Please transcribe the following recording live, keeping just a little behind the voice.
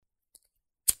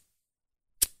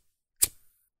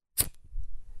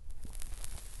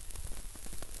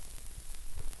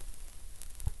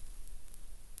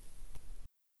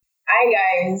Hi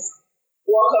guys,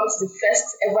 welcome to the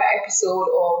first ever episode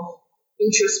of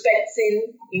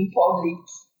Introspecting in Public.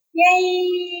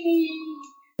 Yay!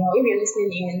 If you're listening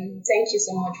in, thank you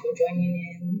so much for joining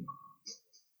in.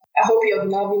 I hope you have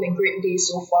been having a great day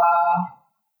so far.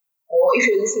 Or if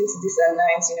you're listening to this at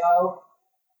night, I hope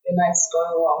your night's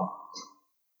going well.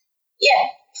 Yeah.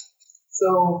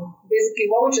 So basically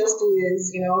what we just do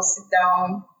is, sit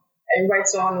down and invite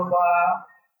someone over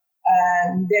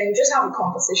and then just have a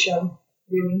conversation,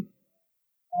 really.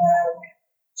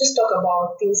 Just talk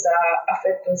about things that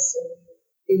affect us on a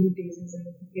daily basis and,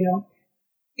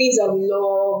 things that we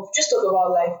love. Just talk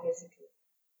about life, basically.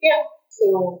 Yeah.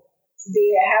 So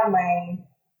today I have my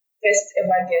first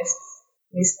ever guest,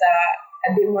 Mr.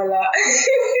 Ademola.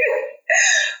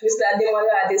 Mr.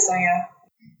 Ademola Adesanya.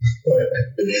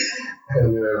 Hello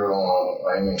everyone,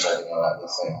 my name is Ademola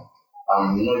Adesanya.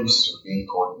 I'm not used to being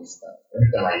called Mr. Every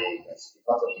time I hear it, it's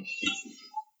part of the shit.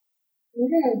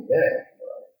 Mm-hmm. Yeah.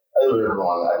 Hello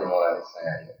everyone, Ademola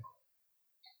Adesanya here.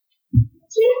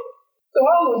 Yeah. So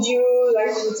what would you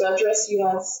like me to address you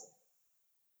as?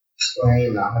 My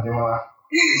name is Ademola.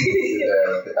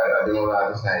 Ademola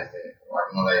Adesanya is there.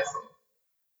 Ademola is there.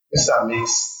 This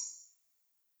makes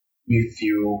me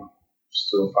feel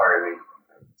so far away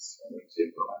from this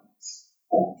table and it's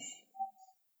old.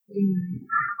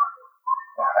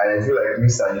 I feel like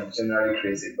Mr. generally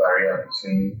creates a barrier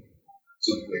between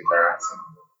two people interacting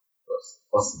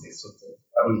because it is sort of,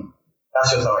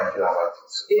 that's just how I feel about it.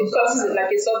 It causes like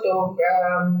a sort of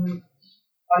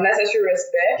unnecessary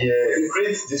respect. Yeah, it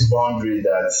creates this boundary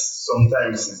that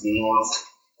sometimes is not,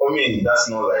 for me, that's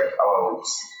not like how I would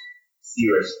see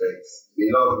respect. A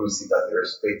lot of people see that they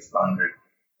respect boundary.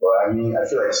 But I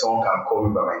feel like someone can call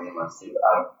me by my name and still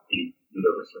have a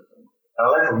lot of respect. And I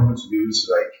like for people to be able to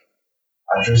like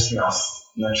address me as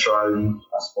naturally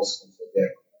as possible for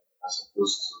them, as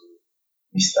opposed to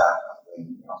Mr.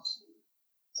 and then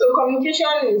So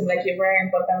communication is like a very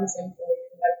important thing for you.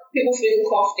 Like people feeling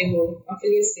comfortable and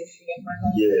feeling safe in your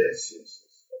environment. Yes.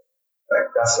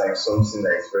 Like that's like something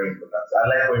that is very important. I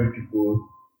like when people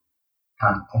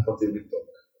can comfortably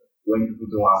talk. When people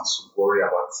don't have to worry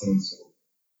about things or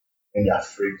when they're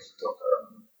afraid to talk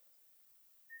around.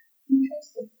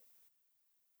 Interesting.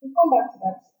 We'll come back to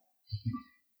that.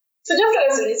 So just tell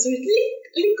us a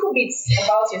little bit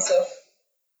about yourself.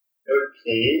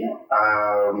 Okay.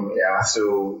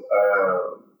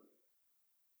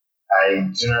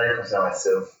 I generally consider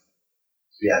myself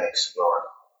to be an explorer.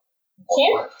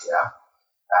 Okay. Yeah.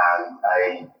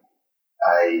 And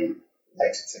I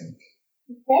like to think.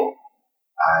 Okay.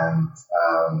 And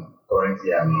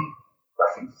currently I'm a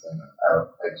graphic designer.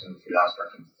 I do freelance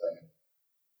graphic design.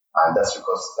 And that's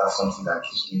because that's something that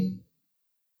gives me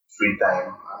free time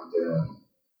and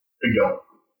freedom.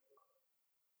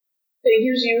 So it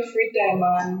gives you free time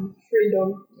and freedom.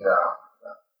 Yeah.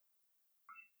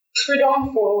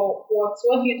 Freedom for what?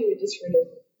 What do you do with this freedom?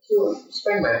 To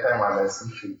spend my time and I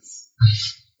see things.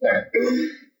 To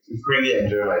really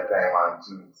enjoy my time and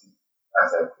do it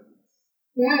as I please.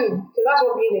 So that's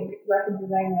what being a graphic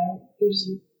designer gives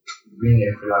you. Being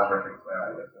a freelance graphic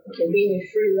designer. Okay, being a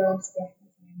freelance graphic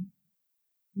designer.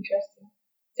 Interesting.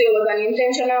 So it was an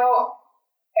intentional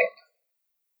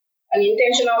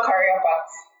career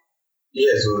path.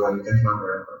 Yes, it was an intentional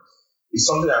career path. It's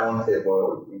something I wanted,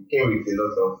 but it came with a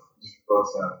lot of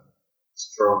difficulty and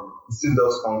struggle. It still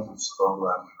does come with struggle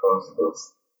and difficulty, but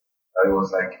it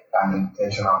was like an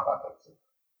intentional path of it.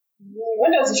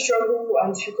 When does the struggle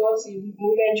and difficulty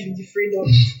merge with the freedom?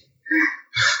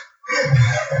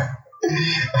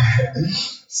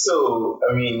 So,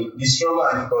 the struggle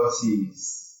and difficulty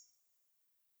is,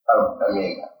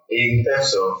 in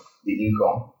terms of the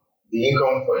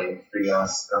income for a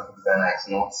freelance graphic designer is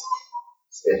not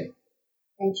steady.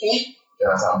 Okay.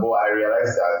 But I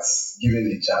realized that given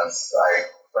the chance, I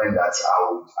find that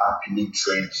I would happily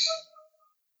trade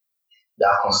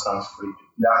that constant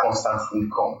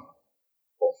income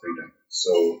for freedom.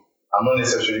 So I'm not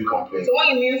necessarily complaining. So when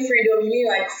you mean freedom, you mean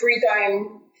like free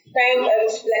time, like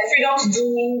freedom to do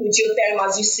with your time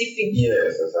as you see fit.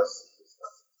 Yes, that's.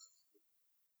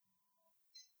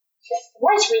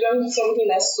 Why is freedom something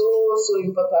that's so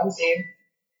important to you?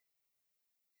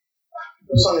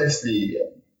 Because honestly,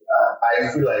 I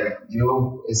feel like the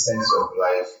whole essence of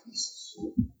life is to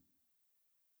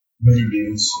really be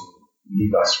able to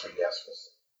live as freely as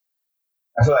possible.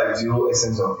 I feel like the whole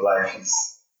essence of life is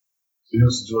to be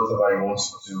able to do whatever you want to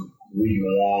do, the way you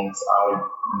want, to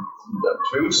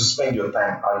be able to spend your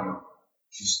time how you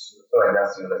choose to. I feel like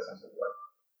that's the whole essence of life.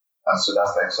 And so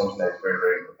that's like something that is very,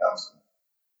 very important to me.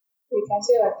 We can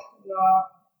say like you are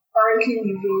currently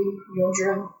living your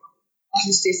dream. At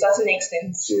least to a certain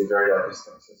extent. to a very large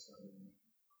extent.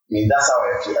 I mean, that's how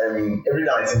I feel. I mean, every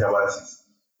time I think about it,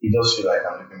 it does feel like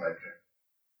I'm living my dream.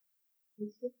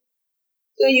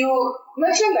 So you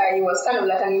mentioned that it was kind of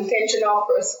like an intentional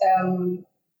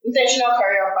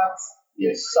career path.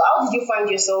 Yes. So how did you find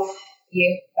yourself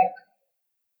here? Like,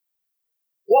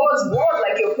 what was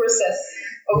like your process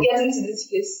of getting to this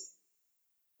place?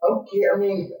 Okay, I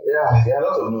mean, yeah, there are a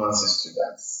lot of nuances to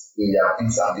that. I mean, there are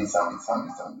bits and bits and bits and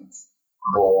bits and bits.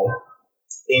 But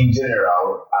in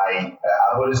general, I've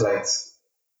always liked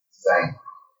design.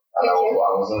 And I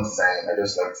was not designing, I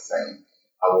just liked designing.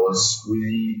 I was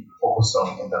really focused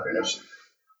on entrepreneurship.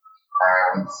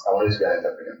 And I wanted to be an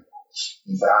entrepreneur.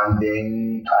 And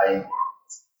then I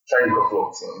tried a couple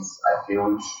of things. I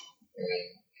failed. I mean,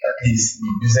 at least the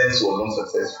business was not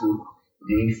successful. It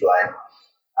didn't fly.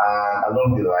 And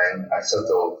along the line, I sort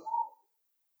of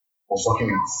was working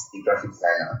with a graphic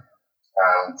designer.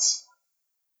 And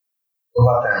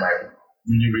over time, I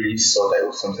really, really saw that it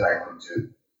was something I could do.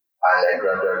 And I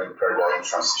gradually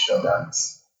transitioned and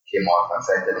came out and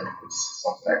started telling people this is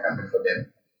something I can do for them.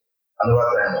 And over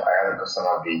time, I had a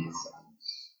customer base.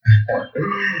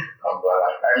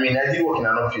 I mean, I did work in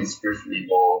an office briefly,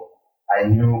 but I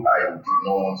knew I did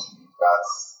not want to do that.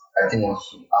 I didn't want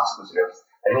to ask for the office.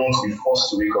 I didn't want to be forced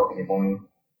to wake up in the morning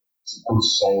to go to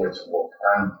somewhere to work.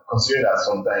 And considering that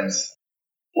sometimes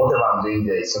whatever I'm doing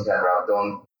there is something I could have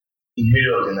done in the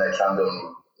middle of the night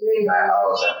randomly in my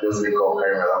house, I just wake up,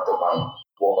 carry my laptop and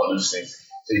work on those things.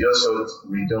 So it just felt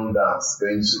redundant.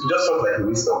 It just felt like a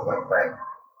waste of my time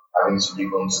having to leave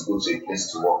home to go to a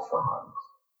place to work from.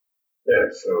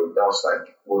 Yeah, so that was like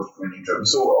what really drove me.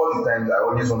 So all the times I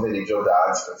always wanted a job that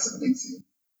had flexibility,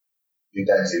 3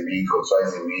 times a week or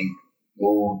twice a week,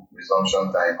 no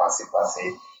resumption time, passe.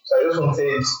 So I just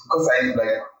wanted because I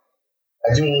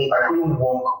couldn't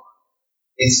work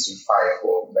 8 to 5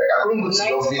 or like I couldn't go to the 9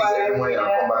 to office 5, every morning and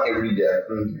come back every day. I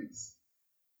couldn't do it.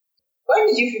 When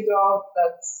did you figure out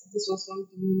that this was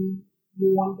something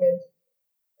you wanted?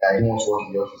 I didn't want to work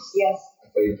in the office. Yes.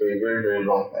 For a very, very, very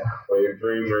long time. For a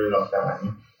very, very long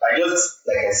time. I just,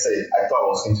 like I said, I thought I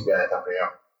was going to be an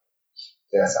entrepreneur.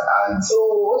 Yes, and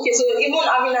So even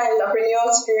having an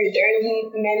entrepreneurial spirit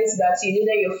already meant that you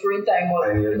needed your free time or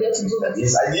you needed to do that.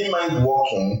 Yes, I didn't mind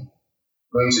working,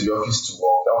 going to the office to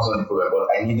work. That was not the problem,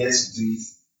 but I needed to do it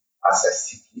as I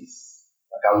see please.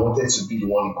 Like I wanted to be the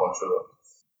one in control of it.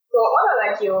 So what are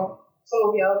like some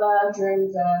of your other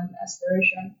dreams and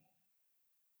aspirations?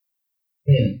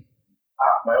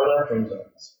 My other dreams and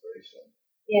aspiration.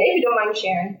 Yeah, if you don't mind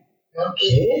sharing.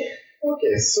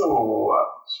 Okay. So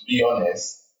to be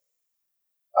honest,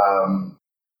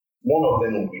 one of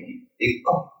them will be a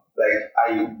couple. There are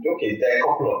a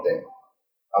couple of them,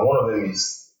 and one of them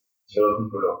is developing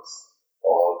products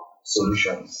or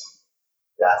solutions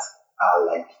that are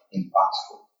like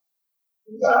impactful.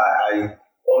 I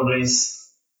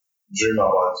always dream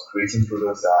about creating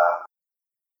products that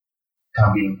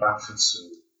can be impactful to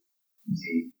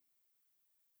the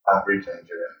average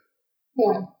Nigerian.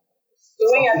 So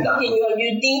when you're thinking,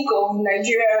 you think of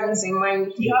Nigerians in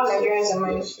mind. You have Nigerians in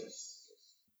mind. Yes.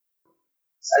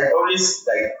 I always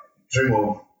dream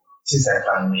of things I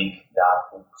can make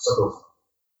that sort of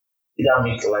either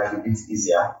make life a bit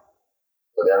easier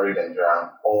for the average Nigerian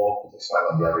or put a smile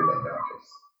on the average Nigerian face.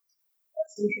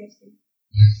 That's interesting.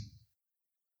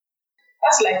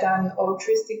 That's like an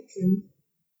altruistic dream.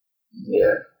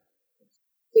 Yeah.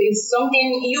 So it's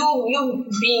something you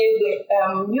being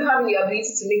able, you having the ability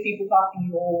to make people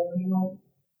happy or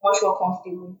much more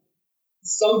comfortable.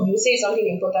 You say something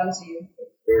important to you.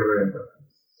 Very, very important.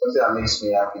 Something that makes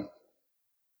me happy.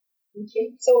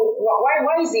 Okay. So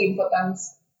why is it important?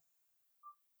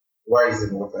 Why is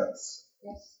it important?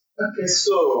 Yes. Okay,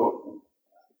 so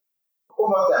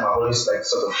over time I've always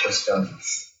sort of questioned it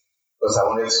because I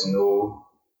wanted to know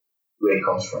where it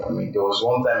comes from. I mean, there was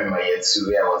one time in my year 2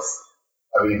 where I was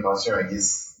having a conversation with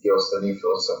this girl studying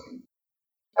philosophy,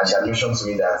 and she had mentioned to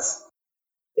me that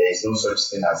there is no such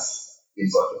thing as being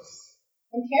surface.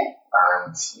 Okay.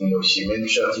 And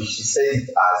she said it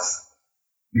as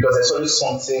because there's always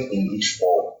something in each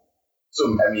form. So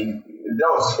I mean,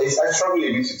 I struggled a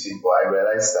bit with it, but I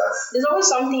realized that there's always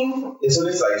something. There's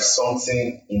always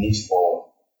something in it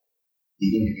for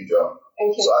the individual.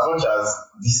 Okay. So as much as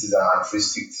this is an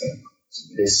altruistic thing,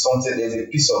 there's a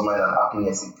peace of mind and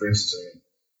happiness it brings to me,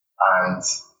 and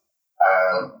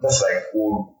that's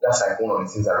one of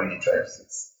the things that really drives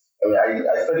it. I mean,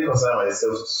 I fairly consider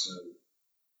myself to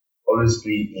always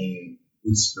be in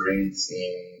good spirits,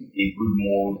 in a good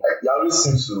mood. I always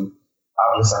seem to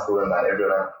have less problem than every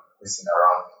other person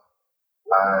around me,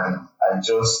 and I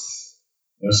just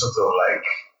sort of like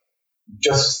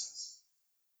just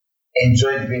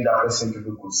enjoyed being that person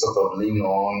people could sort of lean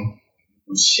on,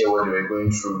 could share what they were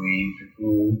going through with,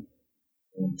 people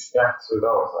would, yeah, so that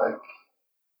was like,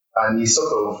 and it's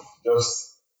sort of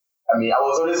just, I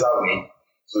was always that way.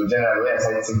 So generally, when I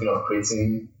started thinking of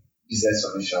creating business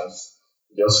solutions,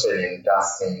 it just fell in that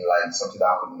thing, like something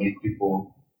that could make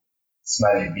people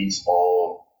smile a bit,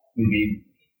 or maybe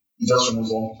it just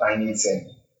removes one tiny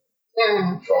thing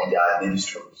from their daily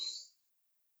struggles.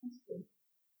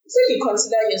 So you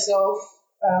consider yourself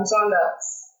someone that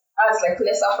has like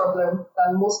lesser problem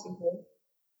than most people.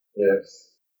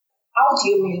 Yes. How do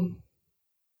you mean?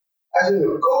 I don't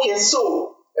know. Okay,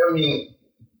 so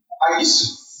I used to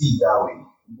see it that way.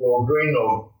 But growing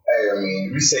up,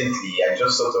 recently, I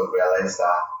just sort of realized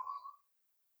that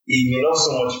it may not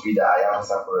so much be that I have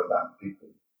lesser problem than people,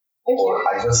 or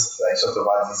Okay. I just like sort of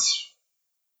had this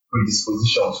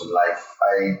predisposition to life.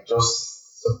 I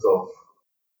just sort of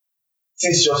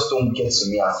things just don't get to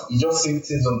me as it just seems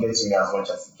things don't get to me as much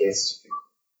as it gets to people.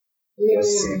 It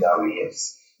just seems that way,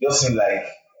 yes. It just seems like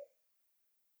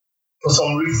for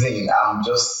some reason I'm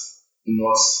just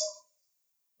not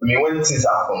when things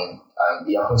happen and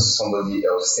it happens to somebody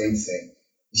else, same thing,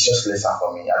 it's just lesser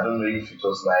for me. I don't know if it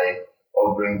was my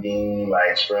upbringing, my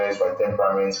experience, my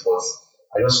temperament, but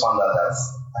I just found out that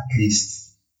at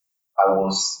least I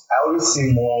always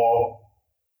see more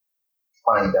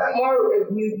fine than More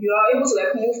you are able to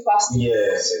like move past it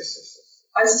yes.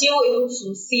 and still able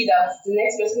to see that the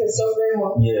next person is suffering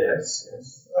more. Yes.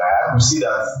 I have to see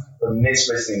that for the next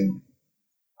person,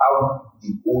 how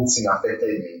the whole thing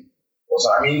affected me. Also,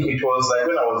 it was like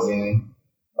when I was in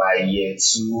my year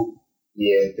two,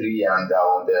 year three, and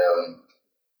I would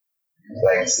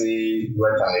like say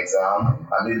write an exam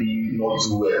and maybe not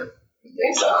do well in the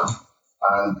exam,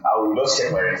 and I would just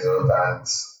check my result and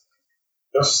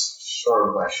just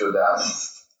shrug my shoulder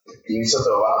and sort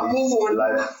of how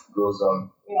life goes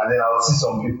on. Yeah. And then I would see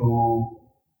some people.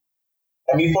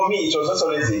 For me, it was just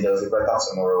always there was a brighter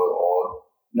tomorrow, or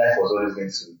life was always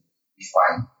going to be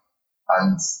fine.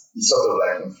 And it sort of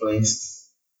like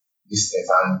influenced this things.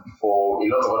 And for a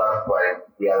lot of other people, I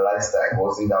realized that it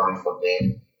wasn't that way for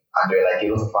them. And there were like a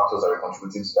lot of factors that were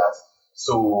contributing to that.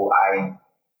 So I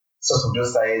sort of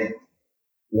just started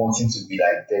wanting to be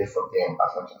like there for them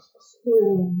as much as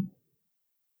possible.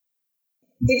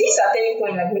 Did this at any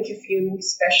point like make you feel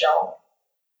special?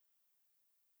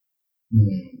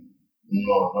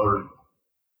 No, not really.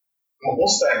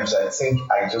 Most times I think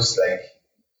I just like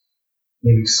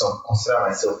maybe consider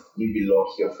myself maybe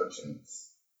lucky or fortunate,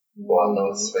 but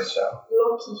not special.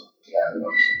 Lucky. Yeah,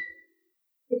 lucky.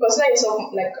 You consider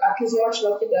yourself like at least much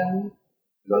lucky than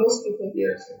most people.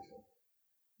 Yes.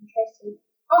 Interesting.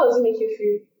 How does it make you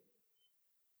feel?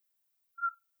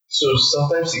 So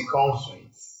sometimes it comes with.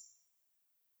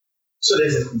 So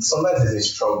sometimes there's a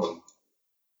struggle.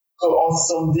 So on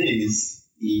some days,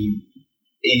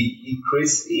 it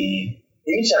creates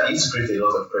initially it used to create a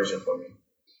lot of pressure for me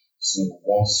to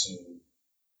want to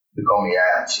become a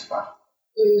higher achiever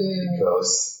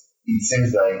because it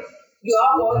seems like you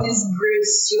have all this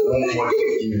grace, so much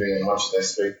is given, much is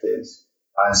expected,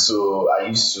 and so I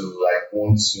used to like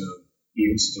want to be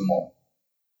able to do more.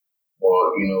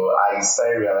 But I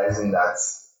started realizing that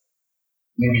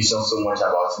maybe it's not so much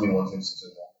about me wanting to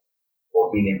do more,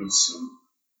 but being able to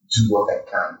do what I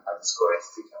can at this current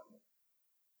stage.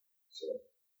 So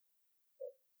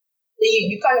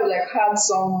you kind of like had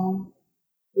some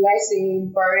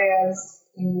licensing barriers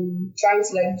in trying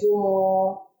to like do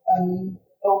more and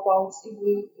help out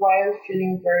even while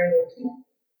feeling very lucky.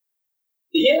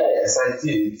 yes, I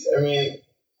did.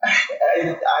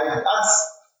 I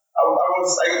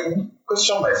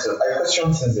question myself. I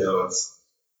question things a lot,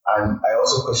 and I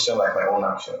also question like my own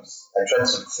actions. I try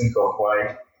to think of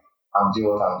why I'm doing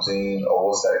what I'm doing or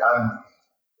what's that. And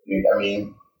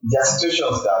there are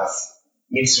situations that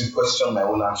makes me question my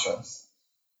own actions.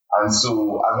 And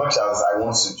so, as much as I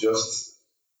want to just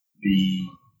be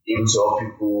able to help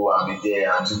people and be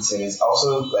there and do things, I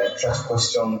also like try to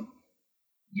question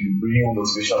the real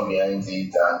motivation behind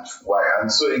it and why.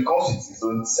 And so it comes with its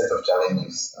own set of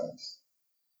challenges. And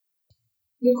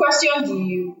You question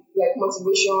the like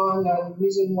motivation and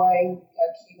reason why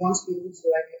like you want to be able to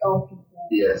like help people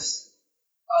yes,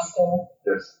 and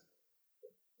yes.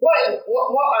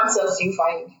 what answers do you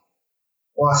find?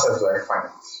 What answers do I find?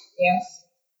 Yes.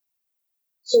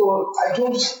 So I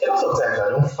don't. A lot of times I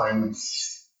don't find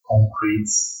concrete.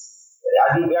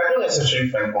 I don't necessarily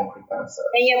find concrete answers.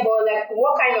 And yeah, but like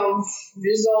what kind of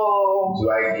result Do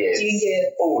I get? do you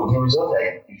get? Oh, the result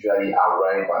I usually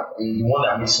arrive at. The one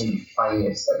that makes me the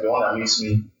finest, like the one that makes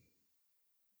me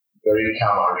very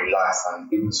calm and relaxed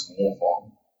and able to move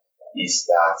on is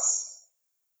that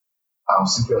I'm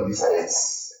simply on this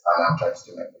earth and I'm trying to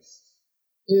do my best.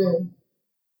 Mm.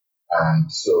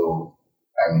 And so,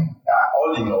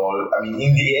 all in all, in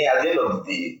the at the end of the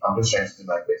day, I'm just trying to do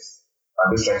my best.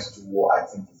 I'm just trying to do what I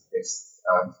think is best.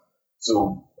 And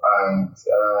so,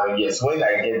 yes, when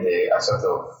I get there, I sort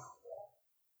of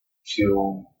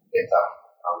feel better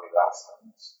and relaxed.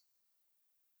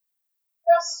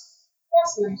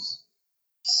 That's nice.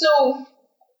 So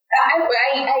I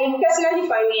personally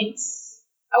find it,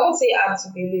 I won't say hard to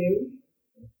believe,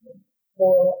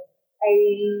 but I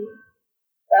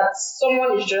that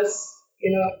someone is just,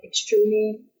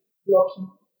 extremely lucky.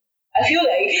 I feel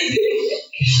like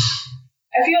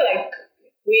I feel like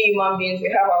we human beings, we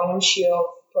have our own share of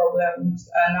problems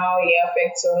and how it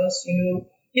affects us. You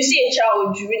see a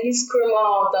child really scream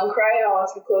out and cry out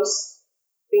because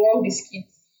they want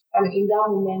biscuits, and in that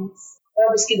moment,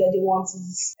 that biscuit that they want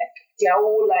is like their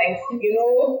whole life.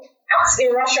 Acts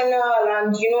irrational,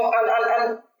 and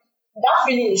that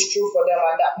feeling is true for them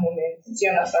at that moment. Do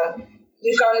you understand?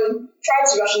 You can try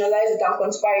to rationalize it and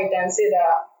quantify it and say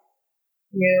that,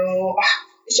 the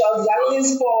child is acting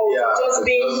spoiled, just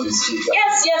being.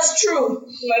 Yes, true.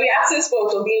 You might be acting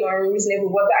spoiled or being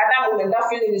unreasonable, but at that moment, that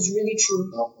feeling is really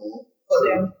true for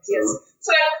them. Yes.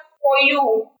 So, like, for you,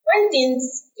 when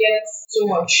things get too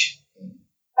much,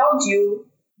 how do you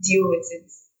deal with it?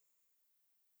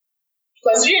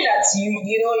 Considering that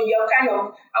you're kind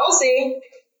of, I would say,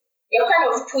 you're kind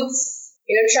of trying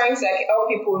to like help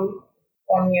people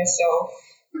on yourself.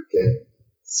 Okay.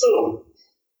 So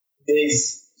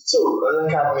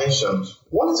like I mentioned,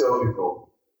 one tell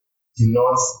people did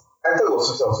not. I thought it was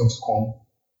something that was going to come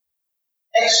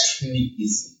extremely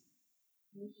easy.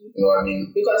 You know what I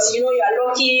mean? Because you're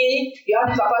lucky, you have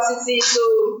the capacity, so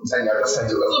and you're just trying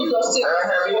to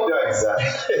help people.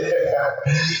 Exactly.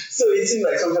 So it seemed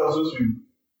like something I was supposed to be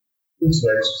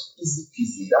like easy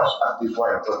peasy. That's at least why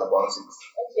I thought about it.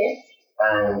 Okay.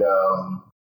 And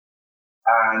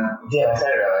then I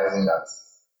started realizing that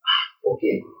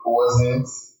it wasn't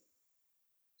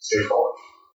straightforward.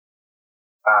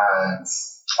 And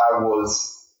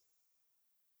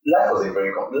life is a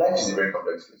very complex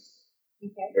place.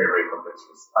 Okay. Very, very complex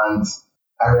place. And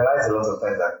I realized a lot of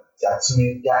times that there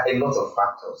are a lot of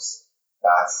factors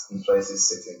that influences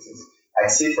certain things. I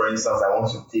say, for instance, I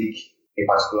want to do a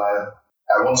particular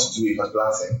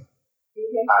thing,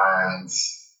 and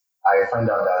I find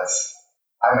out that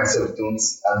I myself don't,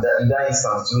 and in that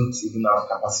instance, don't even have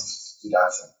capacity to do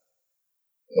that thing.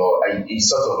 It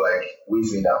sort of like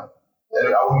weighs me down.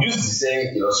 And I will use the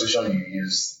same illustration you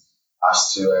use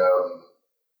as to a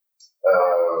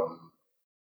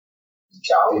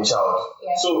child.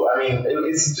 Yeah. So, a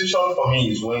situation for me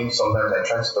is when sometimes I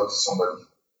try to talk to somebody,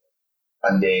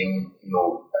 and then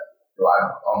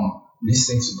I'm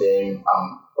listening to them,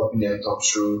 I'm helping them talk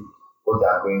through what they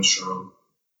are going through.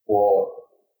 But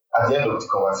at the end of the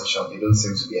conversation, they don't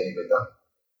seem to be any better.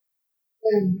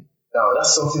 Now,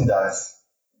 that's something that,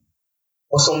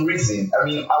 for some reason, I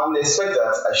would expect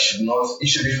that it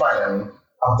should be fine.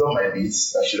 I've done my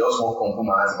bits. I should also walk home, put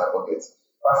my hands in my pocket.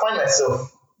 But I find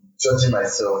myself judging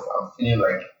myself and feeling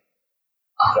like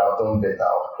I could have done better,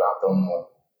 or I could have done more.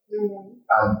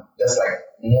 And that's like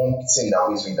one thing that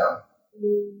weighs me down. Do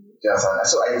you understand?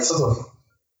 So I sort of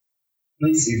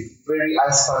place a very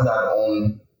high standard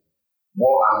on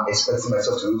what I'm expecting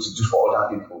myself to be able to do for other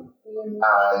people.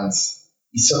 And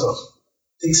it sort of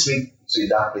takes me to a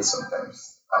dark place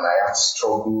sometimes. And I have to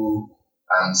struggle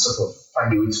and sort of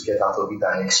find a way to get out of it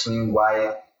and explain why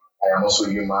I am also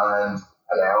human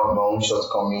and I have my own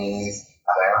shortcomings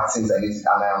and I have things I need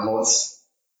and I am not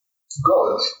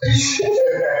God.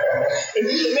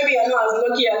 Maybe you're not as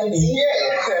lucky as you think.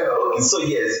 Yeah. Okay. So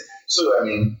yes. So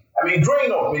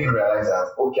growing up made me realize that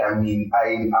I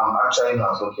am actually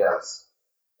not as lucky as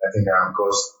I think I am,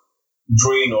 because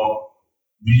growing up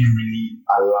really, really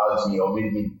allowed me or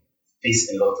made me face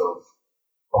a lot of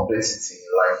complexity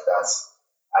in life that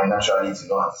I naturally do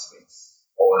not anticipate,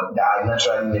 or that I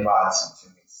naturally never had to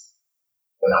deal with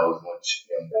when I was much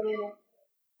younger.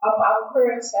 I'm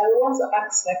curious. I want to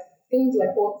ask like things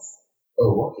like what.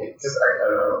 Oh, okay. Just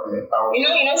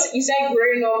you said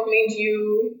growing up made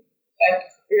you like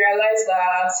realize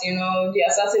that there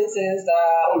are certain things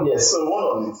that. Oh yes. So one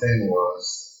of the things was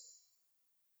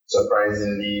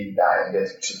surprisingly that I needed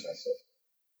to treat myself.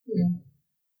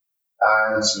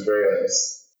 And to be very honest,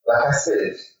 like I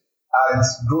said, I'd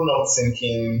grown up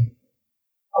thinking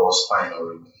I was fine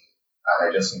already, and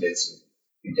I just needed to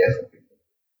be there for people.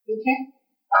 Okay.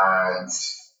 And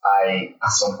I,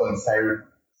 at some point, started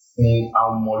seeing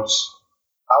how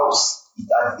it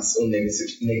had its own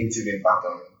negative impact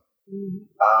on me. Mm.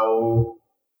 How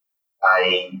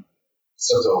I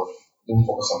sort of don't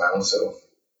focus on my own self.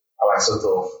 How I sort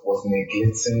of was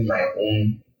neglecting my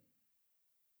own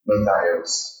mental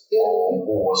health, or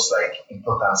what was like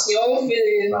important. Your own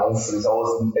feelings. My own feelings. I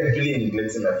was heavily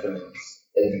neglecting my feelings,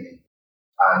 heavily.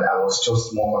 And I was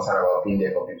just more concerned about being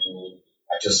there for people.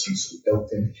 I just used to help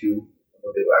them feel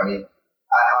comfortable. I mean,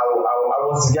 I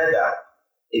was the guy that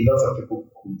a lot of people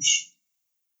could.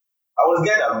 I was the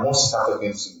guy that once you start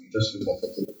talking to, you just feel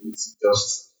comfortable with,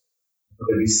 just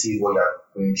comfortably see what you're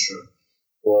going through.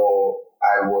 But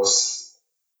that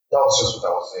was just what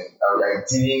I was saying. I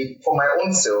didn't, for my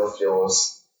own self, there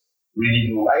was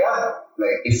really no, I had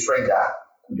like a friend that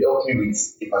could help me with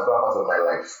a particular part of my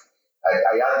life.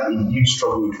 I had a huge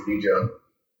struggle with religion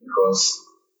because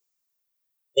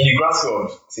in the grand scheme of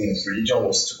things, religion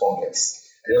was too complex.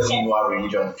 I just didn't know how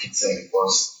religion fits in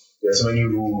because there are so many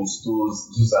rules, those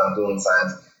do's and don'ts, and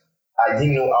I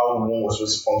didn't know how one was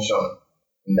supposed to function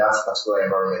in that particular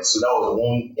environment. So that was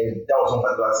one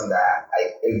particular thing that I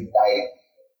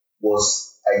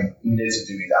needed to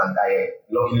do it, and I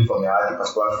luckily for me I had a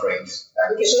particular friend.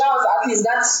 Okay, so that was at least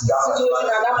that situation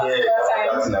at that particular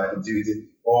time. That thing I could do with it.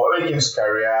 But when it came to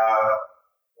career,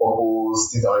 purpose,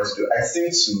 things I wanted to do, I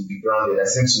seemed to be grounded. I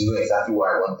seemed to know exactly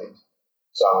what I wanted.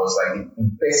 So I was like the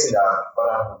person that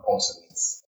other people come to meet.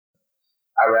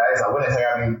 I realized that when I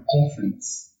started having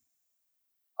conflicts,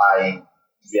 I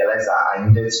realized that I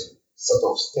needed to sort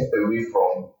of step away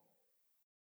from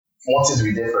wanting to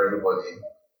be there for everybody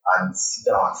and sit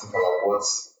down and think about what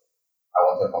I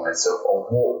wanted for myself or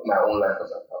what my own life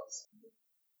was about.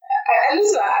 I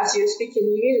listen as you're speaking,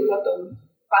 you use a lot of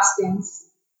past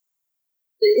tense.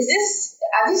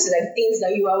 Are these like things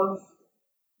that you have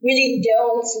really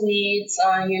dealt with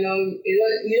and you don't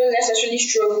necessarily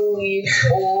struggle with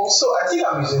or So I think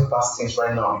I'm using past tense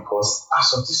right now because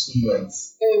as of this moment,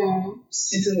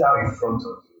 sitting down in front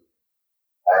of you,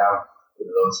 I have a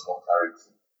lot more clarity.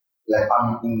 Like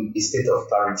I'm in a state of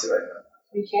clarity right now.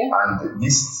 okay. And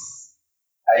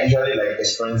I usually like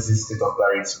experience this state of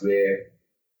clarity where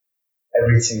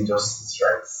everything just is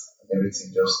right. And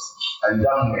in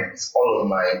that moment, all of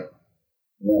my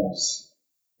woes,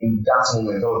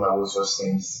 just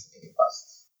seems in the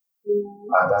past.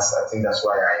 And I think that's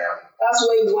why I am. That's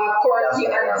where you are currently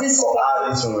at this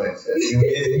moment. You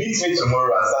meet me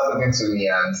tomorrow and start talking to me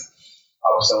and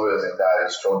I'll be somewhere else entirely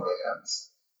struggling.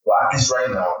 But at least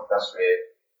right now, that's where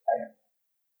I am.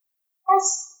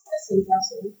 That's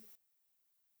impressive.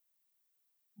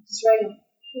 It's right now.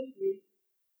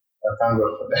 I thank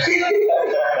God for that.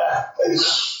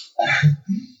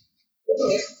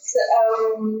 Okay. So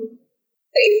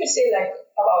if you say like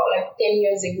about like 10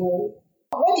 years ago,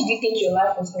 what did you think your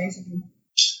life was going to be?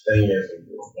 10 years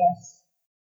ago. Yes.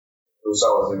 So I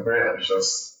was a very ambitious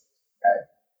guy.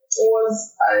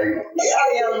 I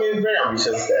am a very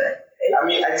ambitious guy. I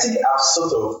mean, I think I've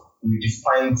sort of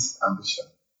redefined ambition.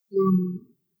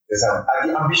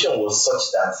 The ambition was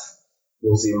such that it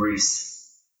was a race.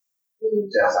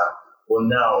 But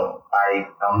now I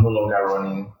am no longer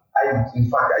running. In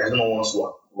fact, I do not want to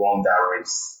run that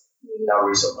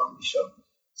race of ambition.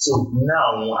 So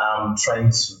now I'm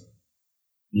trying to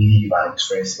live and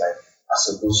experience life as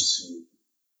opposed to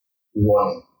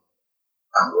running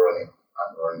and running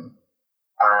and running.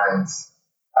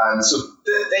 And so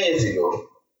 10 years ago,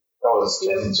 that was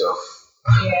 2012.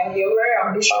 Yeah, you're very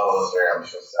ambitious. I was very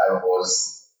ambitious. I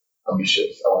was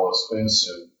going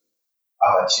to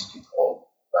have achieved it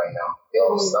all right now. That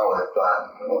was the plan.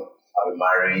 I'll be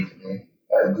married.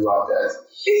 I do have that.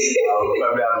 I'll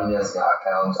probably have millions in my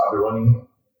account. I'll be running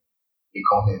a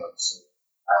company or two.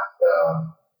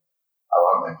 And I'll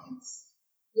have my kids.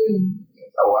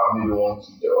 I will have maybe one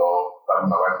kid or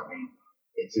probably my wife will be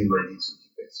getting ready to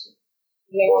give birth to.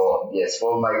 But yes,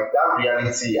 for that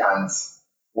reality and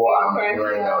what I'm doing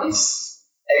right now is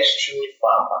extremely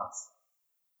far apart.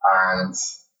 And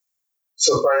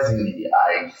surprisingly,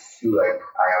 I feel like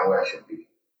I am where I should be.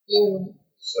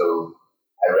 So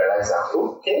I realized that,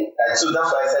 okay. So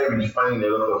that's why I started redefining a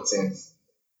lot of things.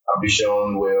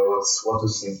 Ambition, wealth, what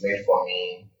those things meant for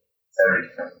me. Started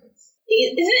redefining it.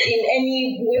 Is it in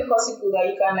any way possible that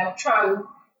you can like try and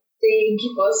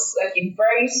give us like a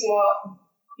very small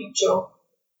picture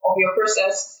of your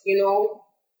process,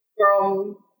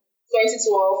 from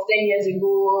 2012, 10 years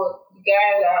ago, the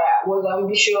guy that was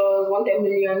ambitious, wanted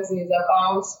millions in his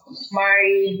account,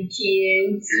 married, with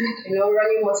kids,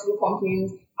 running multiple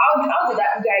companies. How did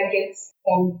that guy get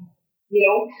from,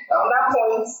 from that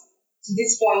point to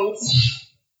this point?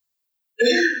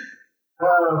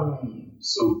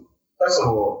 So, first of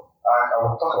all, I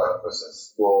will talk about the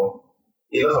process. Well,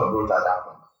 a lot of growth had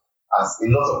happened. As a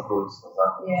lot of growth has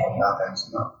happened from that time to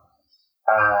now.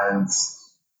 And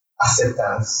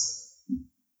acceptance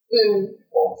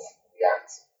of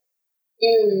reality.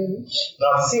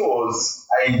 Now the thing was,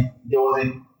 there was a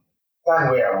time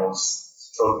where I was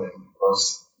struggling because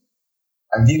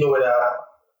I didn't know whether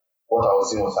what I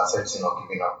was doing was accepting or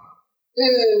giving up.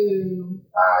 And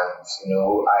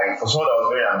I for someone that was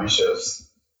very ambitious,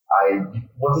 I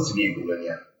wanted to be a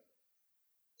billionaire.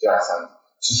 Do you understand?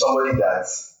 To somebody that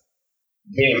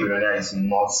being a billionaire is no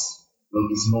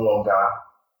longer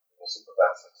the most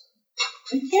important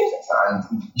thing. And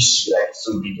it used to be like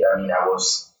so big. I mean, I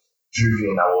was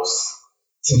driven, I was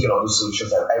thinking of those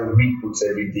solutions. I read books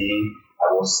every day,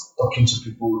 I was talking to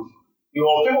people.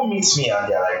 People meet me and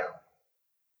they're like,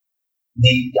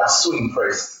 they are so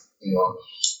impressed.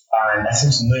 And I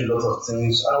seem to know a lot of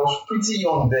things. And I was pretty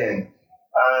young then.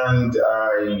 And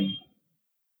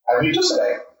I mean, just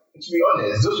like, to be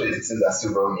honest, those were the things that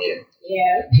still brought me here.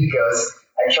 Yeah. Because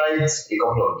I tried a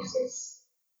couple of business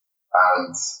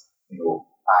and, it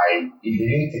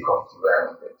didn't take off the way I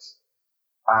wanted.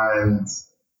 And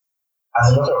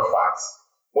as a matter of fact,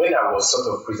 when I was sort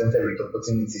of presented with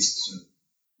opportunities to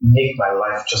make my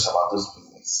life just about those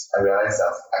business, I realized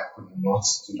that I could not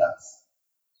do that.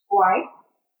 Why?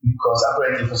 Because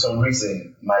apparently for some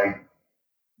reason, my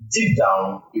deep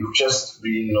down, it just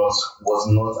really was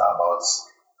not about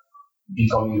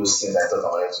becoming those things I thought I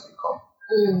wanted to become.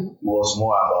 It was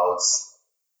more about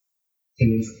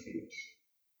feeling fulfilled,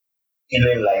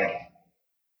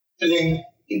 feeling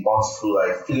a bountiful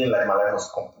life, feeling like my life was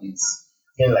complete,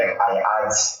 feeling like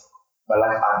my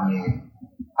life had meaning.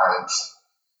 And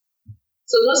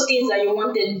so those things that you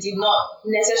wanted did not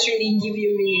necessarily give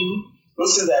you meaning.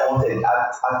 Those things that I wanted,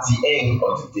 at the end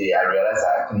of the day, I realized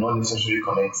that I could not necessarily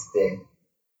connect them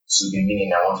to the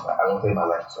meaning I wanted my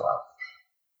life to have.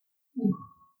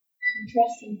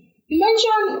 Interesting. You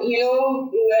mentioned, you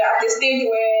were at a stage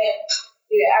where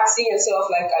you were asking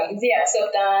yourself, like, is it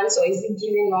acceptance or is it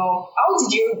giving up? How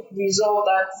did you resolve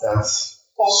that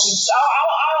conflict?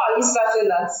 How are you certain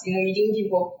that, you didn't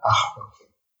give up?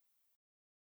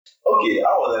 Okay,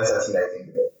 how was I certain I didn't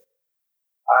give up?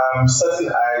 I'm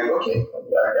certain I'm going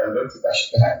to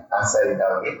answer it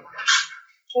that way.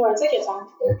 Sure, take your time.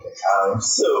 Okay,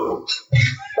 so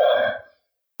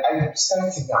I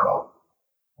started thinking about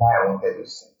why I wanted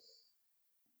those things.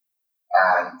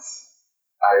 And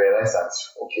I realized that,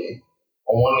 okay,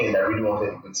 on one end, I really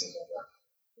wanted the good things of life.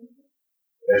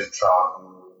 Let's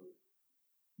travel,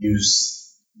 use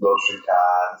luxury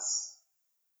cars,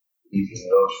 live in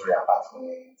luxury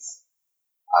apartments,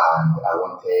 and I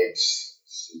wanted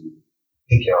to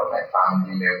take care of my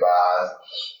family members. I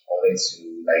wanted to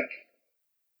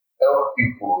help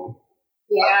people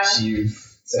achieve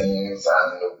things, and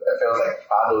I felt like if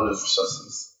I had all those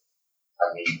resources,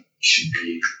 it should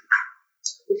be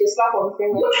with a slap on the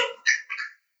finger.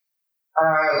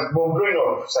 But growing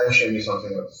up started showing me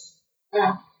something else.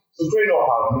 So growing up,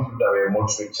 I met people that were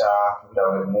much richer, people that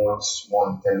were much more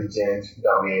intelligent, people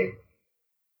that were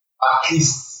at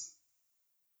least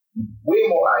way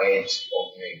more ahead of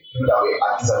me, people that were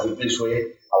at least at a place where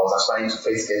I was aspiring to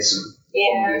first get to,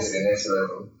 to the next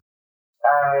level.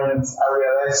 And I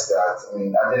realized that,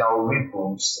 and then I would read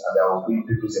books and I would read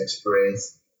people's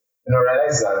experience, and I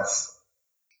realized that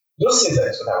those things are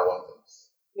what I wanted.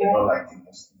 They're not like the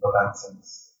most important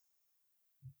things.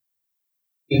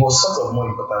 It was sort of more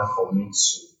important for me to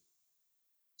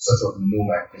sort of know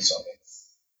my place on it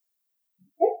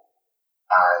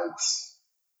and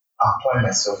apply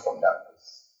myself from that place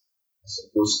as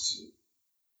opposed to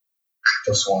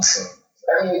just one thing.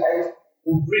 I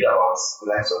would read about the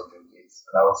likes of Bill Gates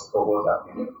and I would think of what their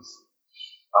brilliance.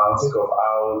 I would think of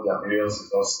how their brilliance is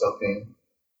not stopping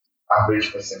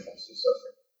average person from still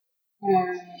suffering.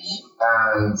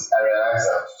 And I realized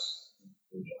that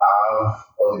we have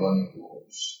all the money in the world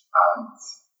and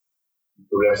the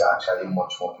problems are actually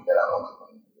much more bigger than all the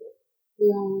money in the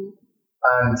world.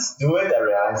 And the moment I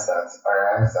realized that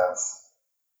I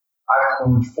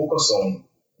could focus on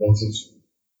wanting to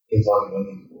get all the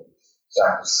money in the world so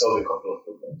I could solve a couple of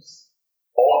problems.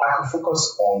 Or I could focus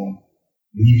on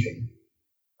living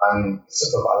and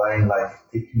sort of allowing life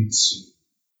take me to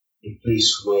a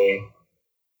place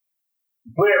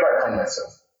wherever I find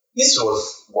myself. This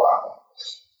was what happened.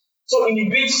 So in the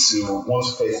bid to want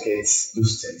to first get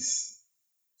those things,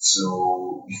 in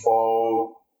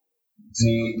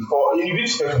the bid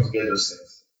to get those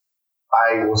things,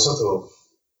 I was sort of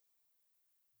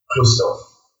closed off.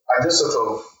 I just sort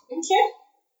of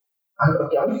I'm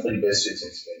looking for the best way to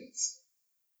explain it.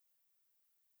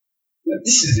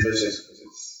 This is the best way to put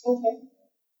it.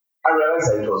 I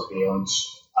realized that it was beyond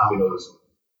having all those.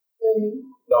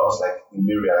 That was like the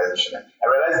main realization. I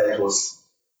realized that it was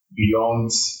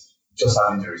beyond just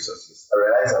having the resources. I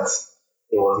realized that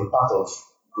there was a part of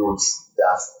growth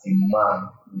that the man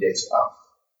needed to have.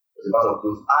 There was a part of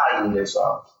growth I needed to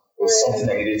have. It was something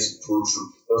I needed to pull through.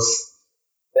 It was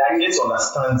that I needed to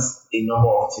understand a number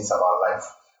of things about life.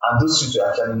 And those things were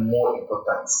actually more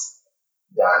important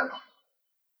than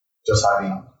just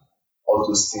having all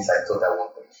those things I thought I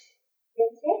wanted.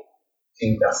 Okay. I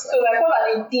think that's So like what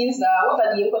are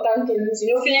the important things?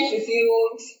 Feeling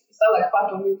fulfilled, is that like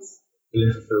part of it?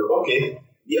 feeling fulfilled. Okay.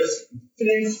 Yes,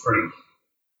 feeling free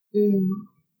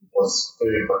was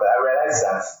very important. I realized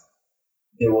that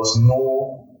there was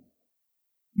no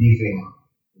living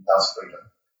without freedom.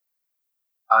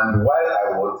 And while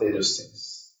I wanted those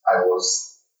things, I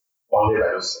was bounded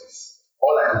by those things.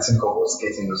 All I could think of was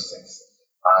getting those things.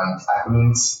 And I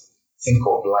couldn't think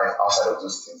of life outside of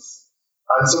those things.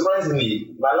 And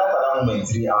surprisingly, my life at that moment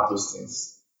didn't have those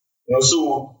things.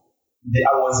 So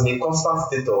I was in a constant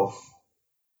state of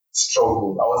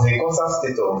struggle. I was in a constant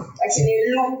state of Like in a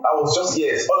loop. I was just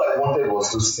yes. All I wanted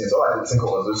was those things. All I could think of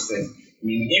was those things. I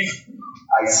mean, if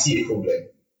I see a problem,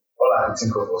 all I could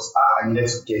think of was I needed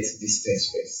to get these things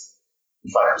first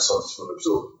before I could solve this problem.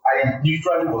 So I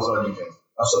literally was not living.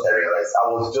 That's what I realized. I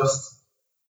was just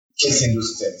chasing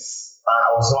those things, and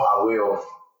I was not aware of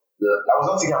I was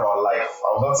not thinking about life. I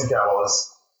was not thinking about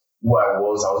who I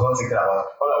was. I was not thinking about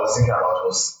all I was thinking about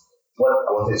was what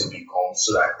I wanted to become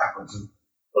so that I could do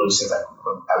all those things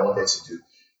I wanted to do.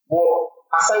 But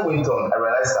as I went on, I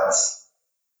realized that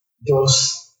there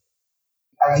was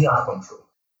I didn't have control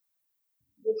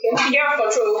Okay. You have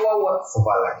control over what?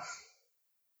 over life.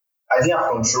 I didn't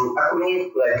have control. I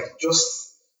couldn't like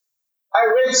just. I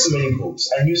read so many books.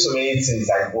 I knew so many things.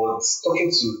 I was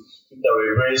talking to people that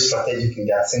were very strategic in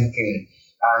their thinking,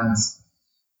 and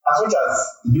as much as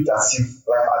it looked as if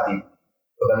life had a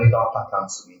fundamental pattern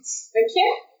to it,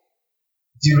 Okay.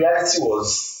 the reality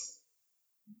was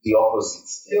the opposite.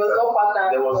 There was no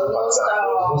pattern. There was no pattern.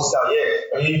 There was no style. style.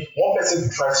 Yeah, I mean, one person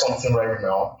could try something right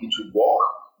now, it would work.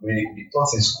 I mean, it could be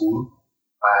taught in school,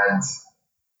 and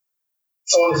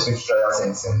someone is going to try that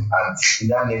same thing, and in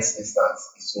that next instance,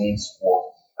 it won't work.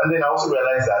 And then I also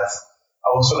realized that I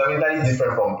was fundamentally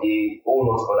different from a whole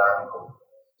lot of other people.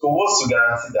 So what's to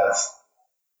guarantee that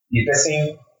the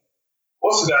person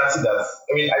what's to guarantee that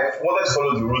I mean I wanted to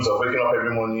follow the rules of waking up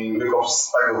every morning, wake up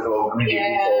 5 o'clock, read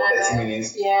a book for 30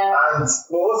 minutes. Yeah. And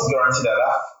but what's to guarantee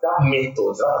that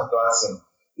method, that particular thing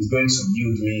is going to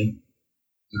yield me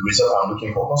the result I'm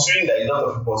looking for, considering that a lot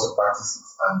of people also practice it.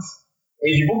 And I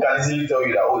mean the book can easily tell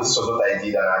you that this was what I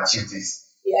did and I achieved this.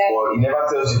 Yeah. But it never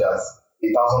tells you that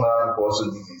 1,000 other people also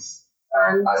did this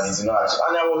And and it did not achieve.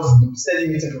 And I was steadily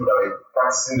meeting people that were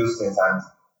practicing those things and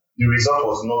the result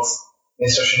was not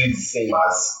necessarily the same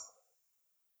as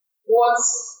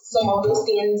what's some of those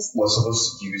things? was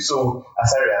supposed to give you. So I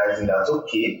started realizing that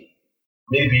okay,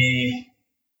 maybe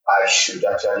I should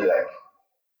actually like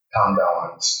calm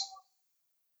down and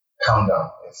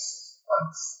yes,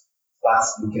 and start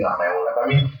looking at my own life. I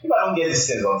mean, if I don't get these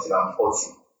things until I'm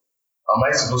 40, am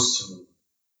I supposed to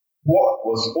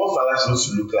what's my life supposed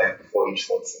to look like before age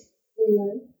 40?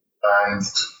 And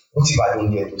what if I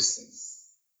don't get those things?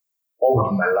 What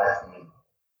would my life mean?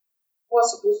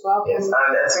 What's supposed to happen? Yes, and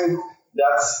I think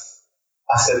that's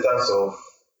acceptance of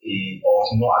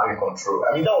not having control.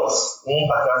 I mean, that was one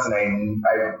particular thing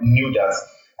I knew that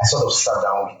I sort of sat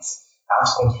down with. I had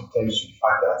to come to terms with the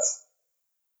fact that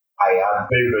I had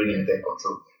very, very limited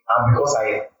control. And because I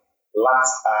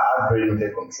had very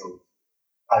limited control,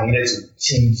 I needed to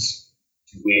change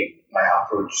the way my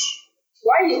approach.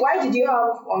 Why did you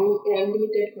have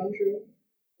unlimited control?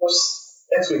 Because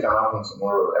next week can happen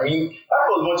tomorrow. I mean, that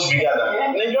was much bigger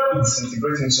than Nigeria could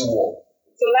disintegrate into war.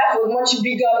 So life was much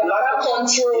bigger than that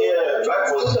control. Yeah, life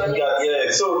was bigger.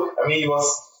 Yeah, so I mean, it was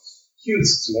cute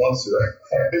to want to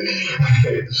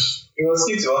it was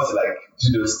cute to want to like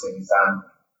do those things and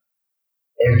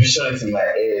envision it in my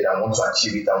head. I want to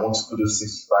achieve it. I want to put those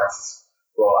things to practice.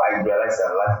 But I realized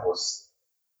that life was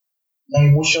my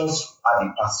emotions had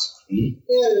a part to play.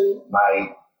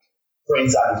 My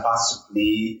friends had a part to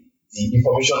play. The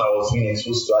information I was being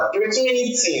exposed to, there were too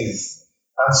many things.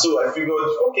 And so I figured,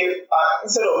 okay,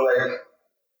 instead of like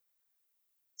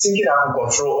thinking I could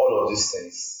control all of these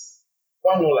things,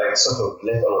 why not like sort of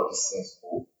let all of these things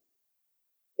go?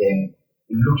 Then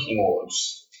look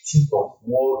inwards, think of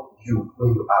where you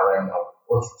are right now,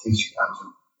 what the things you can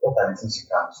do, what are the things you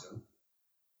can do,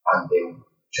 and then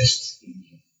just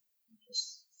live,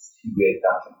 just see where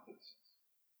that thing is.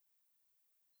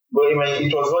 But I mean,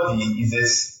 it was not the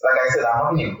easiest. Like I said,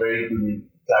 I'm having a very good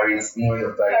clarity, moment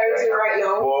of clarity Clarity right right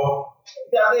now. now. But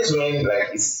there are days when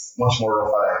like it's much more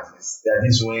rougher than this. There are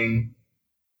days when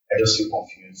I just feel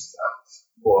confused.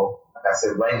 But like I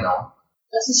said, right now,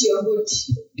 That is your good.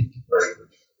 very good.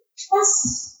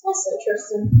 That's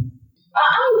interesting.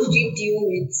 How did you deal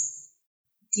with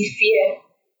the fear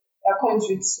that comes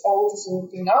with all this whole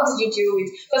thing? How did you deal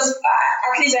with? Because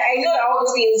at least I know that all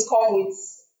those things come with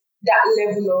that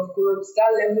level of growth,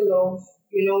 that level of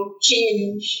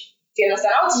change. Do you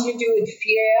understand? How did you deal with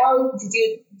fear? How did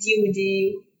you deal with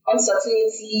the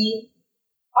uncertainty?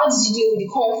 How did you deal with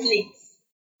the conflict?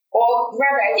 Or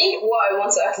rather, I think what I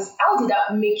want to ask is, how did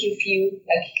that make you feel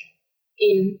like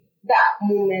in that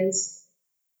moment?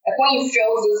 Like when you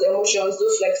felt those emotions,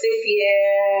 those like say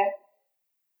fear,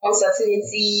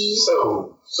 uncertainty.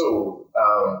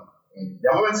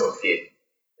 There are moments of fear.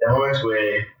 There are moments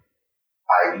where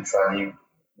I literally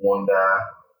wonder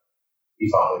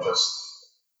if I'm not just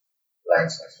lying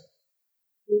to myself.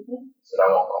 Mm-hmm. So that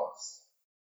one comes.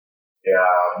 There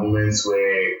are moments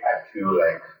where I feel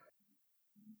like,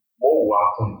 what will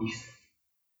happen if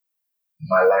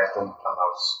my life don't pan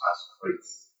out as great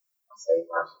as I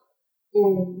imagine?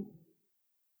 Mm.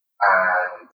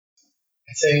 And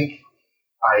I think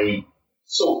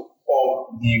for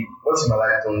the what if my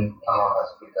life don't pan out as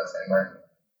great as I imagine?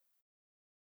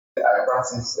 I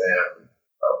practice I've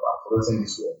forgotten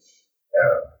this word,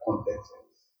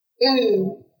 contentment.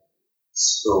 Mm.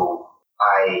 So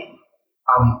I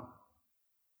am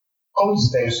coming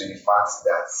to terms with the fact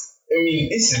that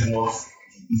this is not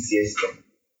the easiest thing.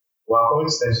 We are coming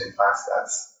to terms with the fact that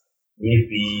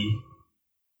maybe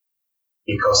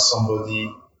because somebody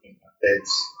impacted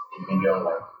a million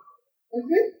lives, Mm-hmm.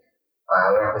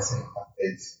 and another person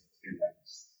impacted 3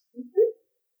 lives, Mm-hmm.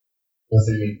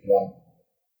 doesn't make one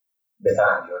better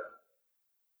than the other,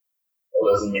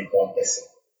 or doesn't make one person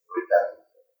greater.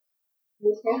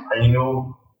 Okay.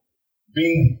 And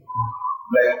being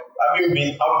like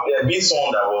being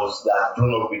someone that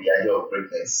grown up with the idea of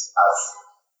greatness as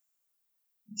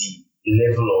the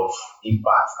level of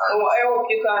impact and Or help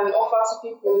you can offer to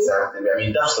people. exactly.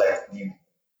 That's like the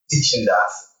teaching that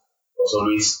was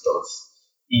always taught.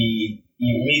 He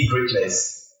made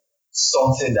greatness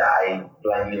something that I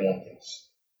blindly wanted.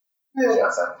 You Hmm.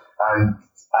 understand? And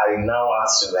I now have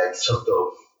to like sort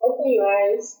of Open your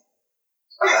eyes.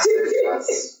 accept that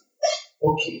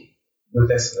okay,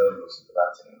 greatness is not the most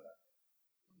important thing in life.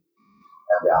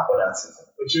 And there are other things.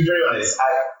 But to be very honest,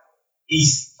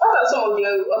 What are some of the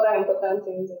other important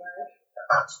things in life?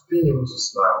 being able to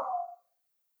smile,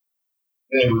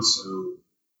 being able to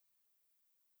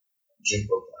drink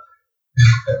water,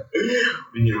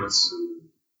 being able to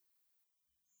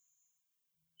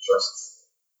just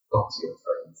talk to your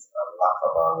friends and laugh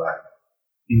about life,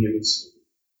 being able to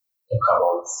talk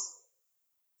about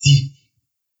deep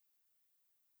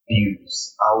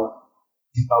views, how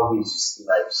deeper ways you see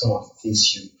life, some of the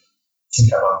things you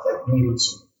think about, like being able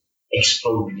to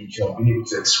explore religion, being able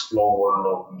to explore what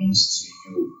love means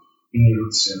to you, being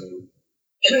able to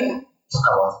talk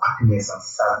about happiness and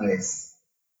sadness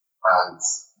and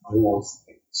growth.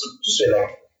 So just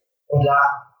like other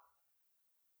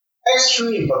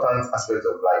extremely important aspect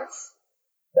of life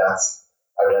that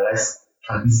I realize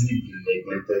can easily be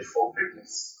neglected for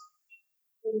greatness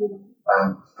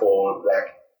and for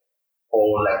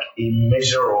a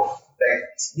measure of like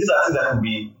these are things that could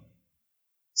be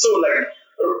so like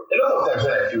a lot of times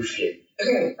when I feel fear,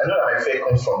 I know that my fear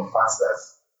comes from the fact that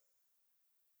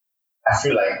I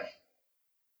feel like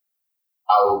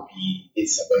I will be a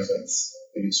disappointment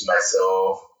maybe to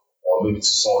myself or maybe to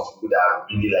some of the people that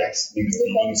really like maybe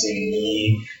believes in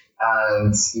me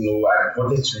and I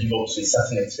wanted to live up to a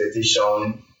certain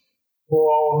expectation.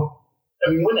 Well,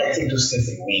 when I take those things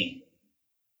away,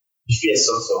 the fear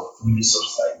sort of really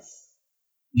subsides.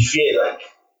 The fear like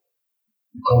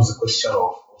becomes a question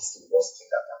of what's the worst thing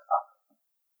that can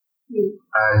happen.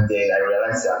 And then I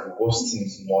realized that the worst thing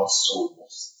is not so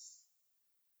worst.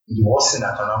 The worst thing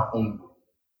that can happen,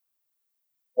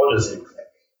 what does it look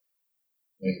like?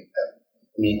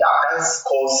 I can't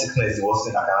call sickness the worst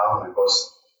thing that can happen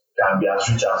because you can be as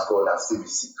rich as God and still be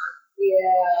sick.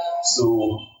 Yeah.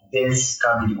 So death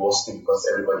can be the worst thing because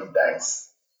everybody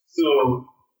dies. So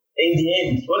in the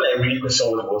end, when I really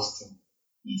question what the worst thing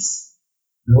is,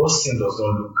 the worst thing does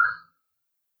not look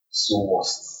so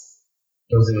worst.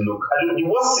 Doesn't look. The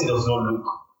worst thing does not look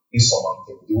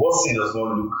insurmountable. The worst thing does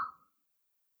not look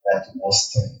like the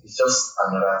worst thing. It's just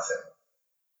another thing.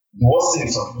 The worst thing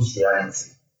is some people's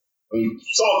reality.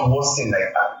 Some of the worst thing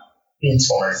like I paint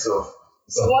for myself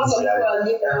is some What people's some people are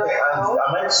reality. living And right now.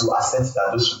 am I to accept that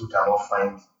those people cannot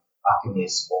find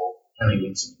happiness or any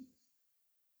way to live.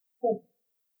 Hmm.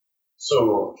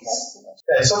 So That's too much.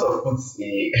 it sort of puts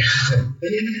a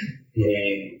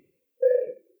it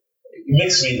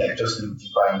makes me like just look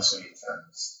deeper into it.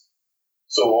 And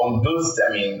so on those,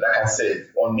 I mean, like I said,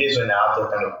 on days when I have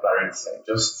that kind of clarity, I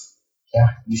just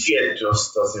the fear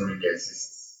just doesn't really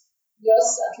exist.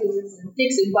 Just at least it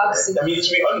takes a back seat. I mean, to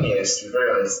be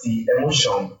very honest, the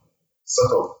emotion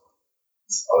sort of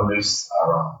is always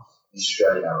around, is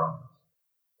usually around.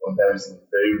 Sometimes in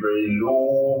very, very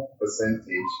low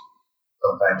percentage,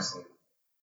 sometimes in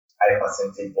high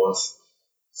percentage, but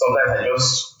sometimes I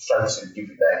just try to live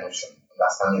with that emotion,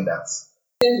 understanding that,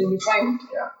 Things will be fine.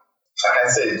 yeah, like I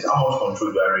said, how much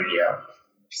control do I really have?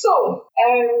 So,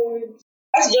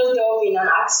 let's just delve in and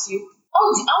ask you,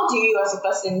 how do you as a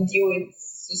person deal with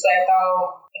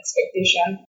societal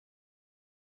expectation?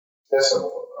 First of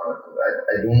all,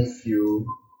 I don't feel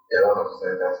a lot of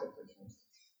societal expectations.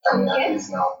 I mean, at Okay.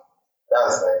 least now.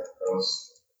 That's like,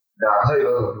 because there are not a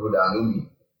lot of people that know me.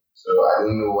 So I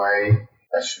don't know why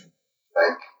I should,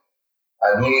 like,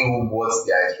 I don't know what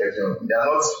they are expecting of me. They are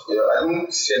not, I don't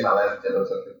share my life with a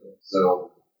lot of people.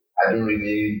 So I don't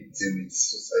really deal with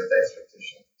societal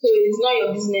expectations. So it's not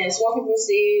your business. What people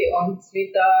say on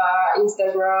Twitter,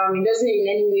 Instagram, it doesn't in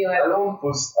any way like, I don't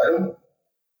post, I don't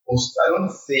post, I don't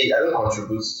say, I don't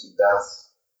contribute to that.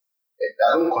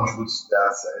 I don't contribute to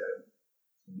that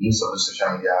most of the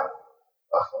social media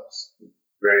platforms.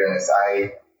 Very honest,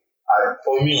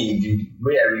 for me, the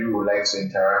way I really would like to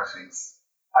interact with,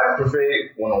 I prefer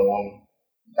one-on-one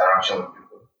interaction with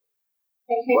people.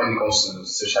 okay, When it comes to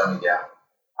social media,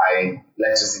 I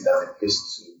like to see it as a place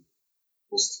to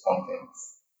post content,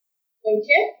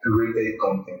 okay, curated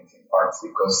content in part,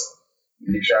 because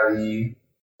literally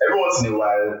every once in a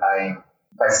while,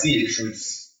 if I see a truth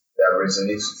that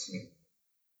resonates with me,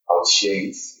 I would share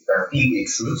it. If I feel a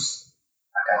truth,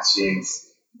 I can share it.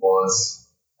 But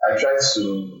I try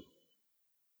to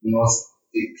not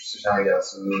take social media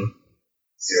too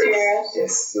serious. serious.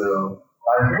 Yes. So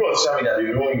and people on social media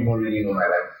they don't even really know my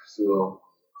life. So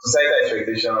societal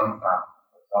expectation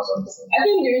that's something. I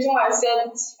think the reason why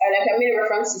I made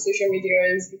reference to social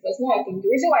media is because no, I think the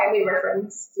reason why I made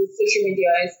reference to social media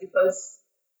is because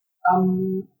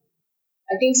um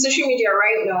I think social media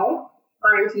right now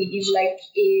currently is like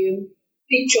a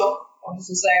picture of the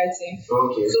society.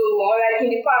 Okay. So unlike in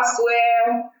the past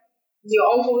where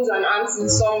your uncles and aunts in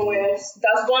somewhere,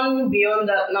 that's gone beyond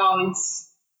that now.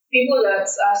 It's people that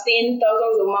are staying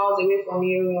thousands of miles away from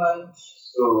you and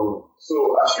So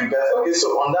as regards okay, so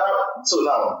on that so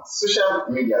now social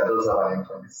media does have an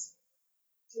influence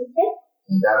okay.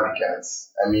 in that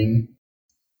regards. I mean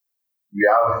we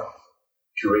have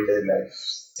curated life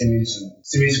seeming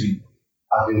to be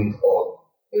having it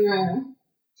all. Mm.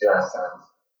 Do you understand?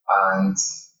 And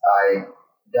I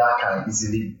that can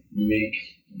easily make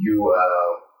you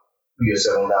put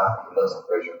yourself under a lot of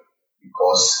pressure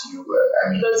because I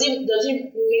mean Does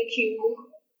it make you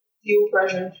feel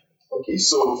pressured? okay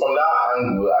so from that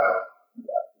angle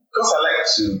because I like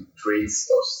to create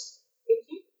stuff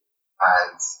Okay.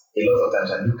 and a lot of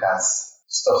times I look at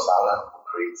stuff that other people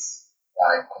create that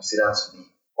I consider to be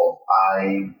of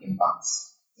high impact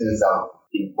things that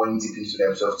they went deep into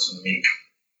themselves to make.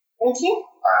 Okay.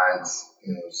 And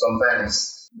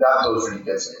sometimes that does really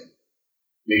get to me.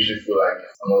 Makes me feel like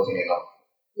I'm not doing enough.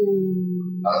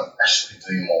 Mm. And I should be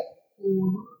doing more.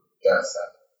 Mm. You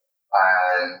understand?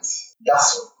 And that's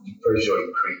the pressure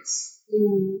it creates.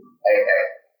 Mm.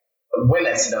 When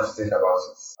I sit down to think about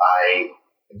it, I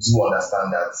do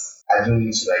understand that I don't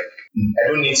need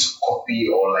to copy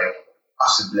or like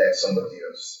have to be like somebody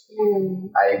else.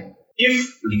 Mm.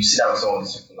 If you sit down with some of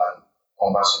these people and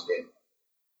converse with them,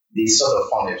 they sort of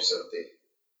found themselves there.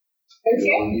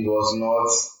 Okay. It was not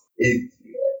it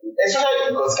especially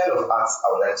because kind of art I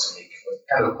would like to make, or the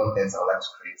kind of content I would like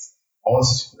to create. I want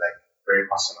it to be like very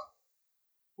personal.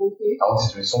 Okay. I want it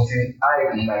to be something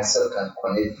I myself can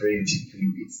connect very deeply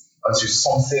with. I want it to be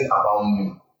something about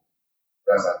me. You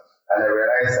understand? And I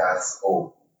realized that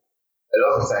a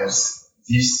lot of times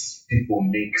these people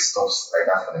make stuff like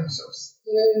that for themselves.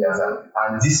 You Mm. understand?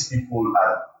 And these people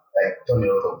are like done a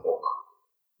lot of work.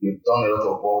 They've done a lot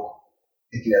of work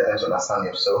taking their time to understand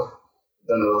themselves. They've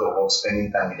done a lot of work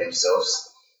spending time with themselves.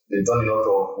 They've done a lot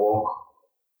of work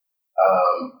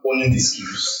owning the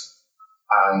skills.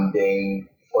 And then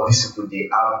for these people, they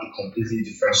have a completely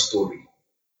different story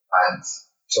and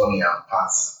journey and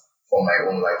path for my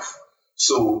own life.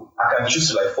 So I can choose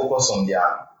to like focus on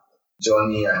their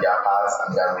journey and their path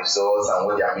and their results and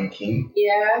what they are making,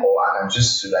 Yeah. or I can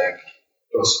choose to like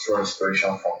just draw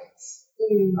inspiration from it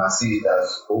Mm. and see it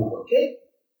as okay,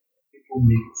 people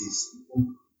make this,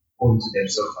 people go into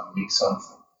themselves and make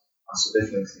something. And so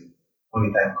definitely,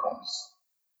 when the time comes,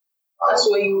 That's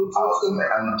what you would do.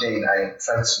 and then I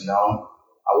try to now,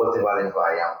 at whatever level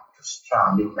I am, just try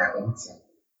and make my own thing.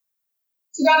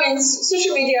 So that means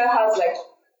social media has like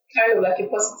kind of like a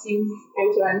positive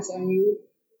influence on you.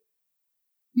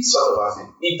 It sort of has it.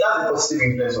 It has a positive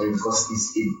influence on me because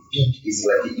it's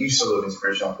like a huge sort of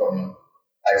inspiration for me.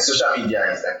 Like social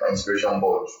media is like my inspiration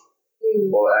board.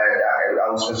 But I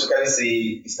would specifically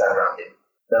say Instagram. Yeah.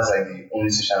 That's like the only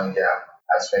social media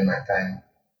I spend my time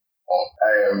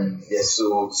on. Yes,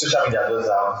 so social media does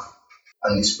have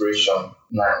an inspiration,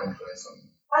 not influence on me.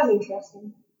 That's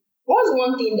interesting. What's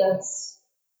one thing that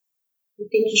you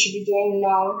think you should be doing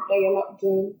now that you're not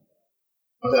doing?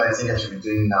 What do I think I should be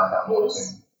doing now that I'm not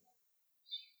doing?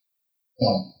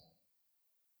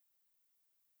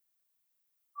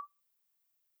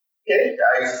 Okay,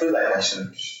 I feel like I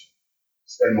should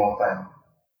spend more time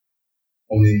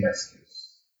honing my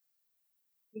skills.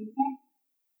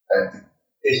 Like the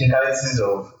technicalities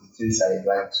of the things I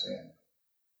like to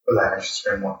feel like I should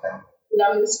spend more time.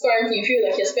 That means currently you feel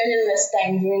like you're spending less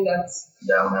time doing that.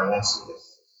 Yeah, I want to,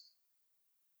 yes.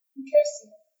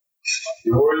 Interesting.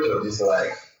 The worries of this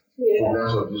life,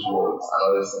 problems of this world, and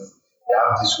other things, they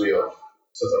have this way of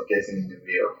sort of getting in the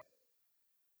way of.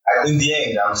 And in the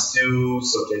end, I'm still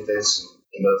subjected to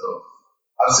a lot of.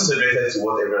 I'm still subjected to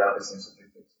what every other person is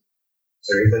subjected to.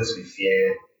 Subjected to the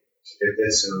fear,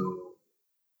 subjected to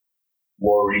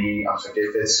worry, I'm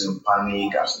subjected to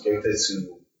panic, I'm subjected to.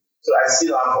 So I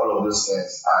still have all of those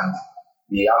things, and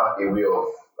they have a way of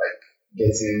like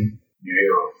getting the way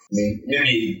of. I mean,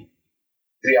 maybe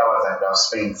 3 hours I could have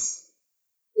spent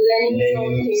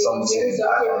learning something. I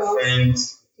can spend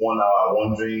 1 hour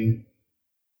wondering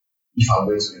if I'm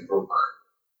going to be broke.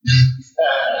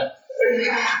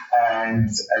 And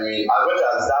I mean, as much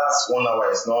as that 1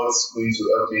 hour is not going to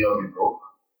help me not be broke,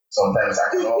 sometimes I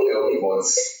cannot help but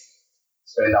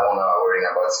spend that 1 hour worrying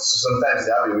about it. So sometimes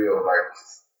they have a way of like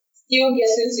still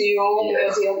getting to your own way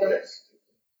of the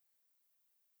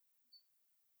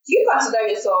Do you consider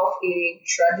yourself a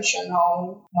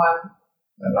traditional man?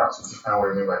 And that's to define what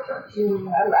you mean by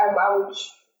tradition. I would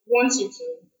want you to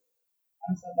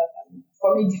answer that and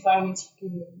probably define it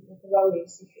in whatever way you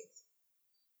see fit.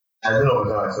 I don't know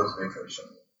whether myself to be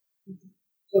traditional.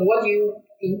 So what do you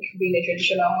think being a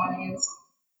traditional man is?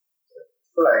 I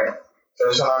feel like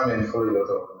traditional men follow a lot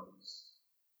of rules.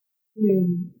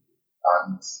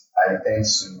 And I tend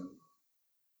to,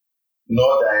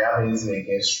 not that I have anything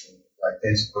against rules, I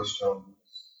tend to question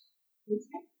rules.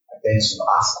 I tend to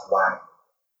ask why.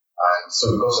 And so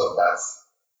because of that,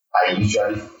 I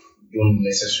usually don't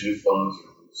necessarily follow the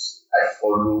rules. I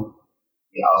follow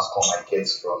the outcome I get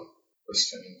from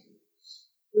questioning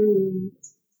the rules.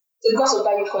 So because of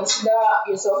that, you consider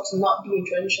yourself to not be a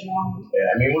traditional man?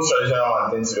 Yeah, I mean, most traditional men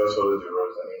tend to just follow the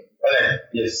rules. I mean,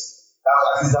 yes,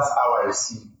 at least that's how I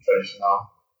see traditional.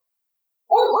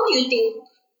 What do you think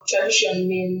tradition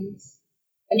means?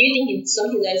 And do you think it's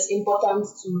something that's important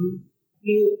to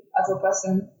you as a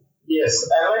person? Yes,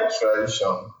 I like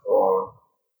tradition. Or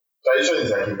tradition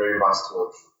is like a very vast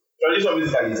word. Tradition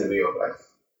basically is a way of life.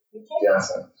 Okay. Do you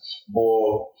understand?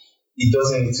 But it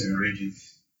doesn't need to be rigid.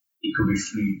 It could be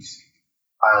fluid.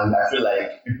 And I feel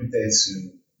like people tend to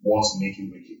want to make it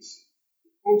rigid.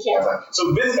 Okay.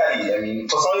 So basically, I mean,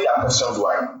 for somebody that questions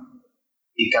why,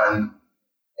 it can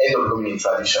end up becoming a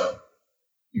tradition.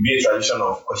 It be a tradition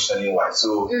of questioning why.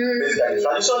 So basically,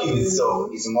 tradition in itself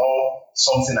is more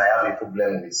something I have a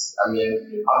problem with. I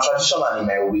mean, I'm traditional in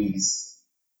my ways.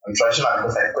 I'm traditional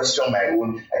because I question my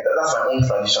own. Like that's my own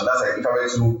tradition. That's like if I were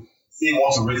to say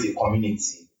want to raise a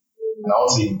community, and I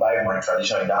want to imbibe my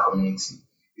tradition in that community,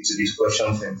 it would be to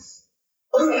question things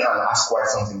and ask why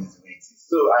something is the way it is.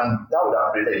 So, and that would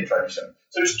have created a tradition.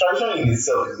 So, tradition in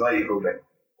itself is not a problem.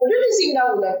 But don't you think that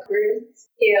would have created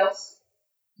chaos?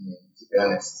 To be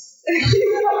honest,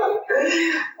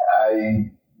 I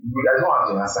don't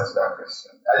have the answer to that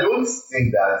question. I don't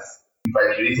think that if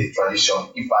I create a tradition,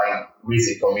 if I raise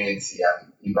a community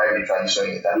and imbibe a tradition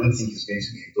in it, I don't think it's going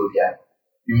to be utopia.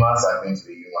 Humans are going to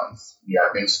be humans. We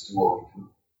are going to do what we do.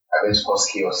 We are going to cause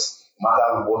chaos. No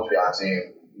matter what we are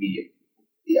doing,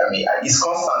 it's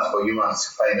constant for humans to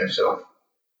find themselves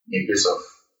in a place of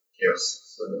chaos.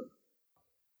 So,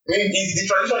 I mean, the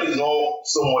tradition is not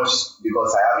so much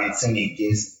because I have a thing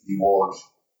against the world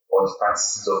or the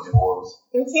practices of the world.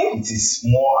 Okay. It is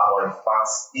more about the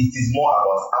facts. It is more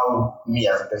about how me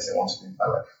as a person want to live my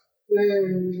life.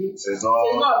 So it's not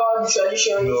about the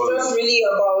tradition. No, it's just really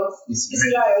about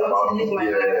how I want to live my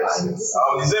life. It's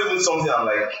not even something I'm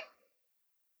like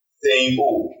saying,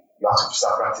 oh, you have to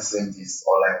start practicing this,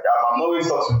 or like I'm always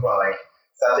talking to people and like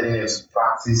start telling them to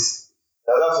practice.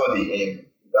 That's not the aim.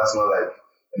 That's not like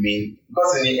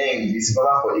because in the end it's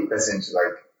important for a person to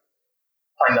like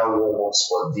find out what works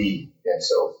for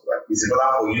themselves. Like it's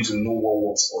important for you to know what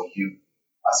works for you,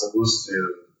 as opposed to.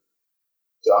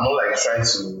 So I'm not like trying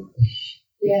to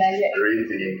create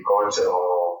the culture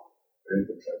or create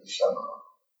the tradition.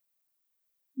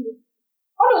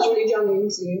 What does religion mean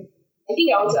to you? I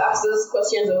think I want to ask those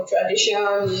questions of tradition,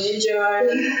 religion.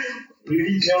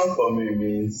 Religion for me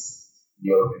means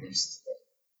your belief system,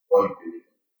 what you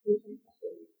believe.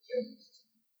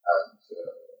 And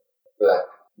like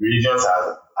religions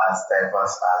are as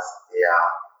diverse as they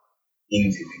are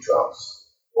individuals,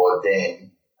 but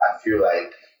then I feel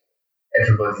like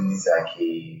everybody needs like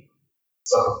a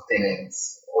sort of tenet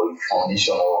or a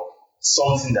foundation or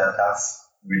something that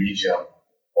religion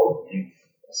or belief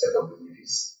or set of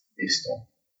beliefs based on.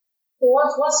 So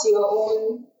what's your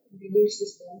own belief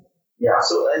system? Yeah,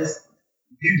 so I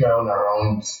build my own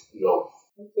around love.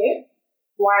 Okay.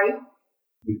 Why?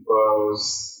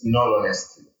 Because in all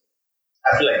honesty,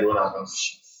 I feel like the world has gone to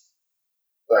shit.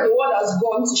 Like, the world has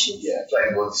gone to shit. Yeah, I feel like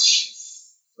the world is shit.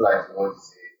 I feel like the world is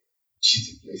a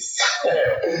shitty place.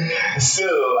 So,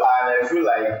 and I feel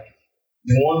like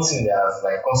the one thing that has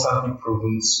like constantly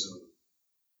proven to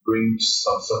bring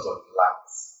some sort of light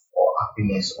or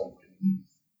happiness or relief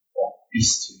or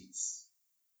peace to it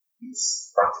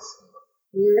is practicing.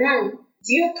 Do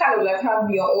you kind of like have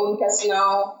your own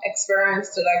personal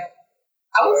experience to like,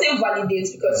 I won't say validate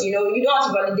because you don't have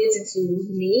to validate it to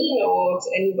me or to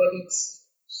anybody.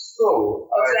 So,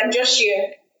 or to like just share.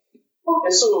 Okay,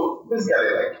 so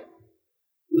basically like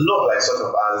love like sort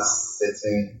of has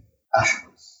certain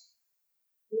attributes.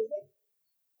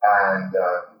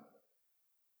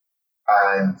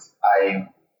 And I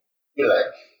feel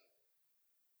like,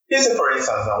 let's say for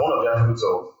instance, now one of the attributes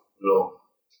of love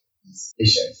is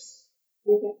patience.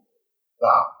 Okay.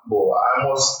 Now, but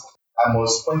I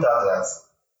must point out that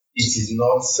it is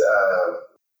not.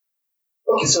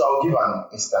 Okay, so I'll give an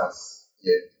instance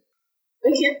here.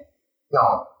 Okay.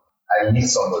 Now, I meet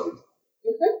somebody,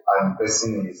 and the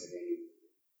person is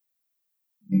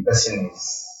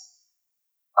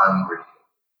angry.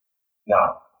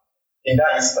 Now, in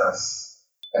that instance,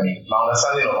 my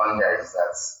understanding of anger is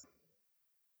that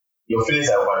your feelings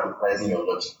are overriding your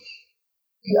logic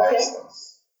in that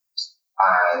instance,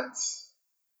 and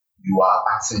you are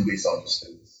acting based on those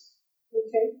feelings.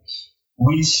 Okay.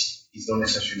 Which is not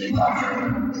necessarily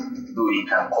bad, though it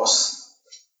can cause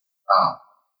harm.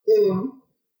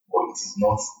 But it is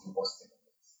not the worst thing.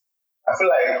 I feel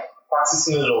like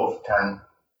practicing love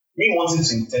me wanting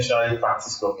to intentionally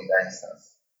practice love in that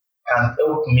instance, can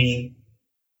help me,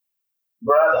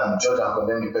 rather than judge and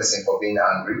condemn the person for being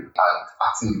angry and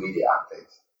acting the way they acted,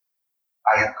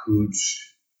 I could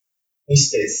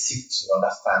instead seek to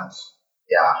understand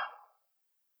their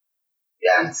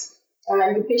reality. And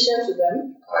I'm patient with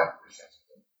them.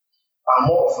 And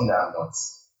more often than not,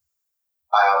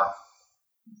 I have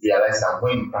realized that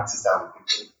when you practice that with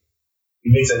people,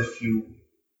 it makes them feel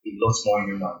a lot more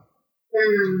human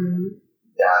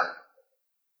than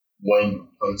when you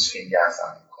point fingers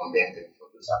and condemn them for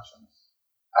those actions.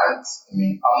 And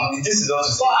this is not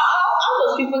to say. But how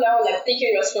does people now like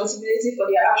taking responsibility for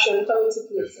their action come into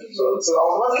place? So I was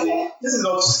about to say, this is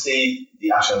not to say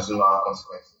the actions do not have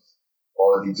consequences,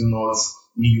 or they do not.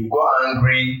 You go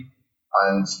angry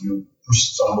and you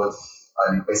push somebody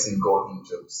and the person got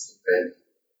injured.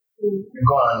 You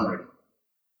go angry.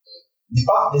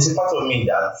 There's a part of me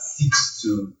that seeks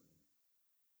to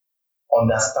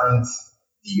understand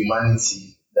the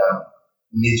humanity that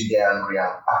made you get angry and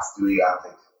act the way you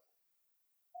acted,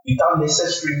 without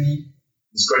necessarily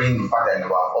discrediting the fact that you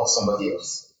have hurt somebody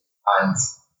else and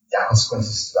there are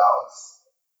consequences to that.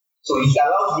 So it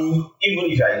allows me,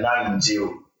 even if you are now in jail,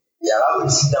 it allows me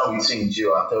to sit down with you in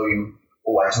jail and tell you,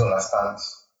 oh, I do understand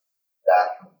that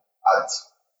you had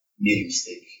made a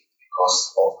mistake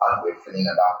because of how you were feeling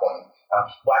at that point.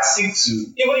 But I seek to,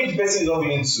 even if the person is not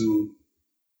willing to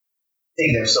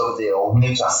take themselves there or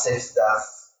willing to accept that,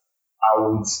 I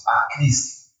would at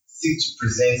least seek to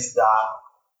present that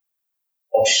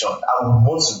option. I would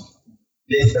want to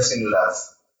let the person know that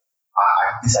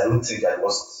I don't think that it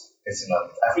was personal.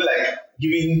 I feel like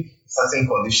given certain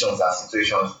conditions and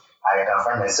situations, I can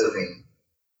find myself in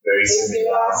very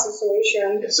similar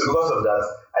situations. So because of that,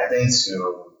 I tend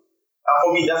to, and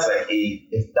for me,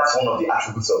 that's one of the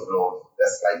attributes of love.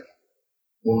 That's like,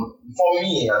 for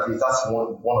me at least, that's one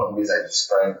of the ways I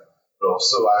describe love.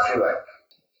 So I feel like,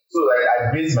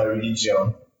 I base my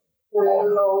religion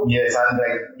on, yes, and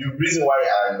like the reason why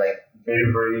I'm like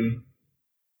very, very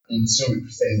into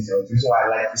Christianity, or the reason why I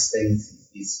like Christianity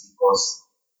is because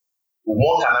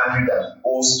one can argue that the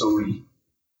whole story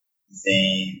is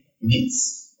a myth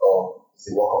or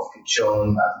it's a work of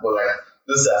fiction, but like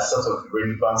those are sort of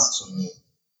irrelevant to me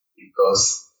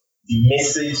because the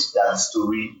message that the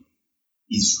story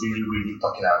is really, really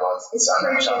talking about It's an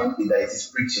preaching. actual that it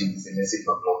is preaching is a message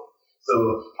of love.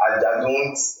 So I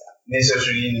don't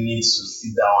necessarily need to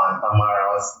sit down and hammer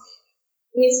out.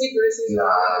 Basic racism. Nah,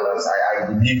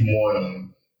 I believe more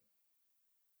in.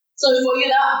 So for you,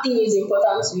 that thing is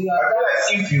important to you. I feel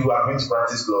like if you are going to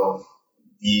practice love,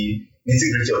 the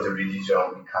nitty-gritty of the religion,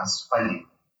 we can find it.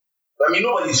 But I mean,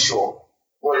 nobody is sure.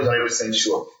 Nobody is 100%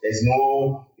 sure. There's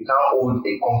no, you can't hold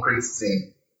a concrete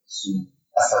thing to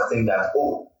ascertain that,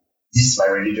 oh, this my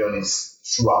religion is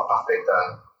true and perfect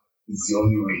and it's the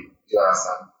only way. Do you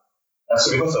understand? And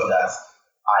so because of that,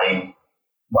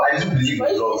 but I do believe But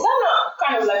in is love that not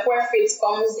kind of like where faith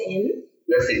comes in?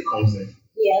 where faith comes in.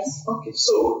 Yes. Okay,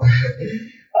 so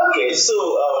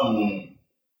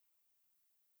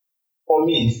for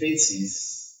me, faith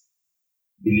is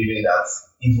believing that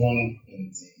even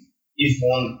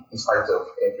in spite of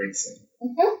everything,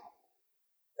 Mm-hmm.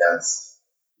 that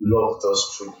love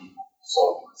does truly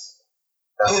solve it.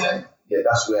 That's like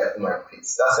that's where I put my faith.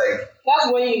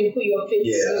 That's when you put your faith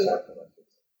That's in. where I put my faith.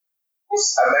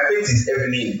 And my faith is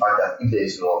heavily in the fact that if there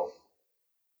is love,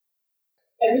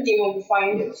 Everything will be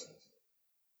fine. yes.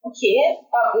 Okay.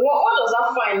 What does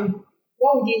that fine?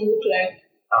 What would it look like?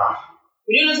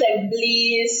 Would it look like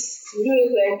bliss? Would it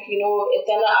look like,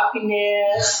 eternal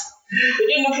happiness? Would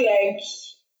it look like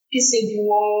peace in the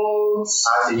world?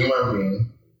 As a human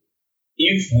being,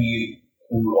 if we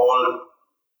could all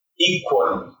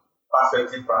equally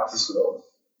perfectly practice love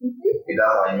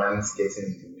without our humanity getting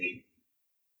in the way,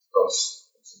 because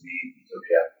it would be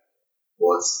utopia.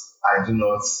 But I do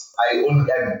not. I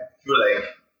feel like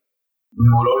we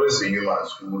will always be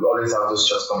humans. We will always have those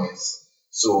shortcomings.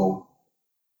 So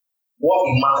what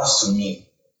it matters to me,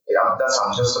 that's why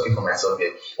I'm just talking for myself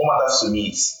here. What matters to me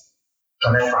is,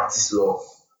 can I practice love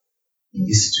in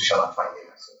this situation I'm finding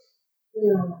myself?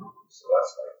 So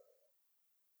that's why.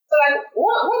 So, like,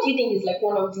 what do you think is like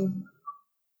one of the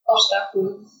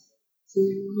obstacles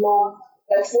to love?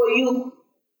 Like for you?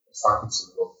 Obstacle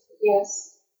to love. Yes.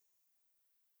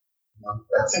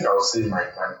 I think I would say my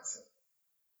humanity.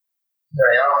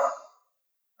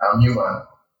 I'm human.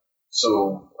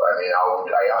 So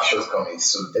I have shortcomings.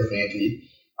 So definitely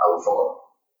I will fuck up.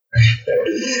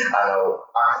 And I will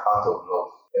act out of love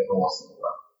every once in a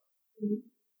while.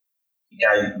 It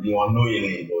can be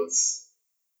unknowingly, but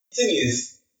the thing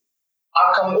is,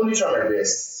 I can only try my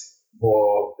best.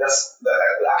 But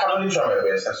I can only try my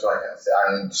best. That's what I can say.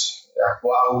 And but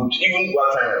I would, even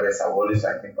while trying my best, I would always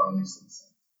think on these things.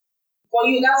 For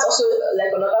you, that's also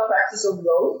like another practice of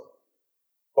love.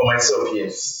 For myself,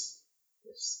 yes.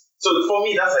 So for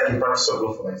me, that's like a practice of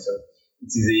love for myself. It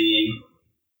is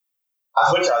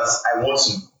as much as I want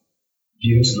to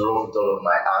be able to love with all of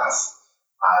my heart,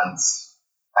 and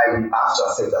I will have to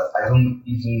accept that I don't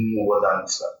even know what that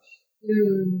looks like. Do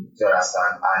you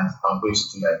understand? And I'm going to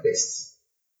do my best.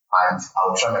 And I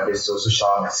will try my best to also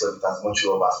shower myself with as much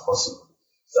love as possible.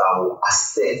 So I will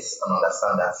accept and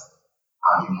understand that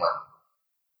I'm human.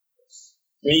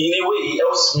 In a way, it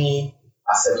helps me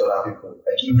accept other people.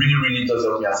 Like it really, really does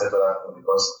help me accept other people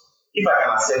because if I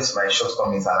can accept my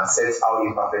shortcomings and accept how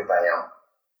imperfect I am,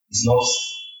 it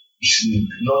should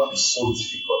not be so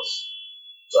difficult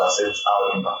to accept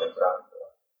how imperfect other people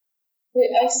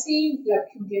are. I see like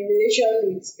the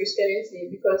relation with Christianity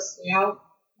because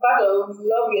part of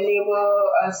love your neighbor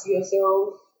as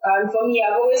yourself. And for me,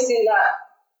 I've always seen that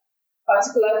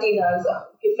particular thing as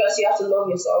first you have to love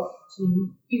yourself to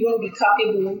even be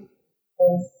capable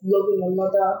of loving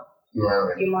another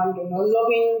human being,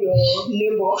 loving your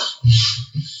neighbor.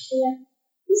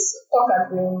 This talk has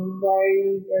been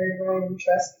very, very, very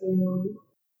interesting.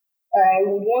 I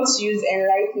would want to use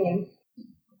enlightening.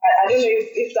 I don't know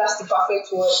if that's the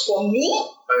perfect word for me.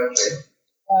 Okay.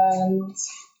 And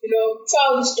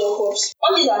throughout this talk,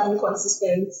 one thing that's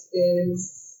inconsistent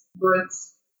is growth.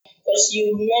 Because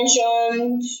you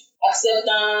mentioned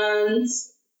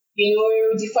acceptance,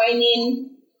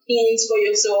 defining things for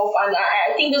yourself, and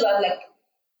I think those are like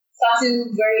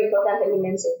certain very important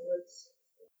elements of growth.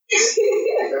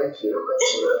 Thank you.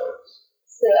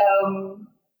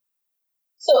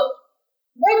 So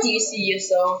where do you see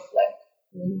yourself like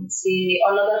in, say,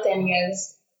 another 10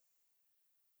 years?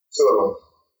 So,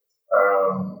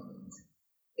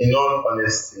 in all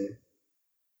honesty,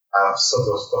 I've sort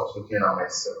of stopped looking at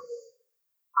myself.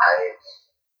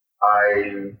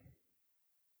 I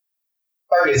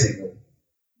 5 years ago,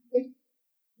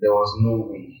 there was no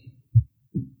way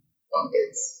on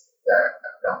earth that I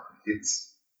can predict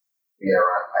where I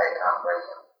am right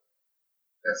now.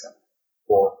 Yes, sir.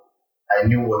 But I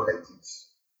knew what I did,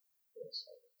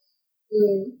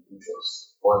 which was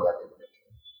all that I did,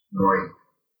 growing.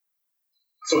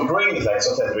 So growing is like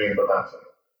something that's very important for me.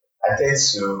 I tend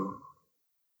to,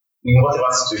 in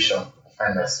whatever situation I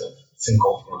find myself, think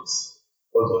of growth.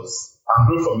 What does and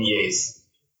growth for me here is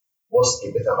what's a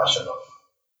better version of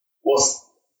what's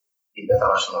a better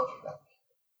version of you like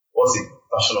what's a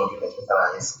version of you that's better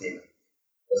than yesterday?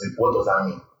 What does that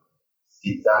mean?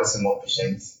 Is that person more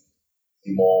patient? Is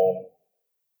he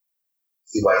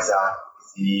wiser?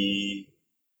 Is he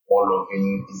more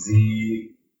loving? Is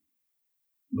he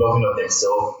loving of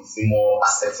themselves? Is he more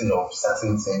accepting of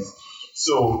certain things?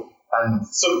 So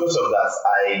because of that,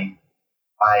 I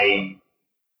I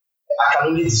can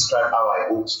only describe how I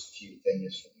hope to feel 10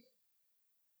 years from now.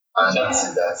 And that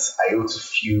is that I hope to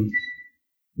feel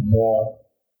more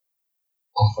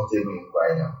comfortable in who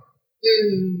I am,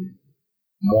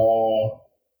 more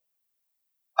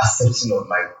accepting of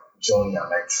my journey and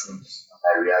my truth and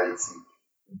my reality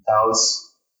without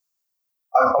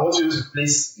I want you to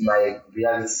place my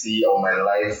reality or my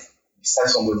life beside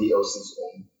somebody else's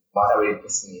own, no matter where the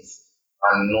person is,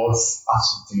 and not have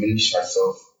to diminish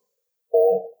myself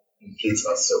or inflate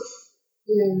myself.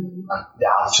 And I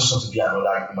just want to be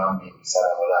another human being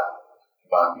beside another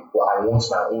human being. But I want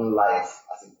my own life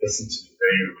as a person to be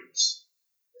very rich.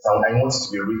 So I want it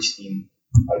to be rich in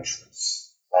my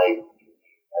truth, my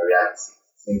reality,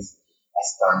 things I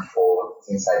stand for,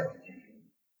 things I believe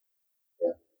in.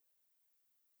 Yeah.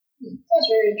 That's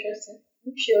very interesting.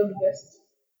 Wish you all the best.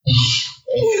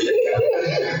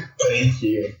 Thank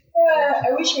you. Yeah, I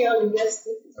wish you all the best. I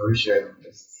wish you all the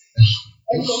best.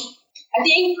 Okay. I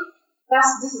think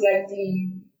this is like the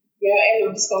end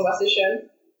of this conversation.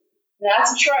 And I have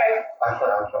to try. I'll try.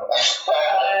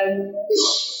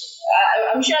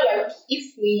 I'm sure like if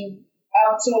we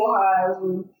have 2 more hours,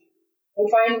 we'll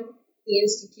find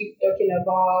things to keep talking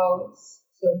about.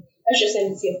 So let's just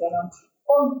end it here for now.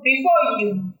 But before we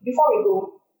go,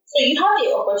 so you had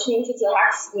the opportunity to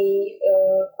ask me a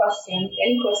question,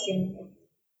 any question,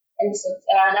 and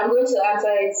I'm going to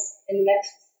answer it in the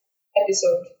next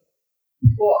episode.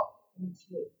 What would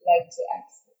you like to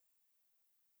ask?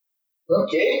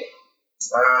 Okay.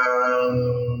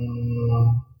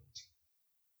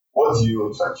 What do you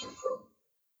hope to achieve from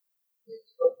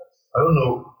this podcast? I don't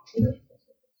know.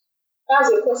 That's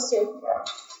your question.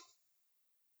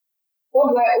 What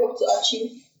do I hope to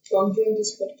achieve from doing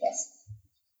this podcast?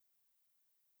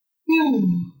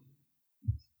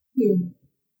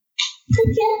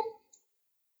 Okay.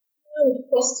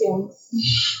 Questions.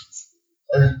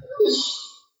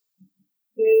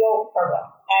 No problem.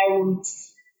 I would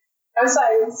answer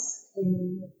it in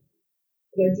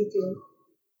your detail.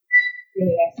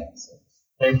 Really like that. So.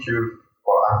 Thank you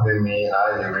for having me. I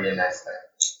had a really nice time.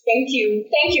 Thank you.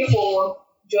 Thank you for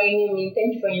joining me.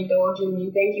 Thank you for indulging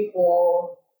me. Thank you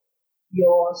for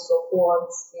your support.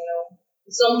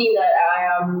 It's something that I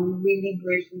am really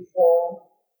grateful for.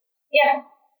 Yeah.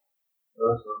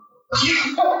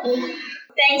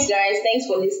 Thanks, guys. Thanks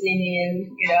for listening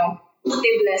in.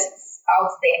 Stay blessed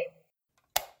out there.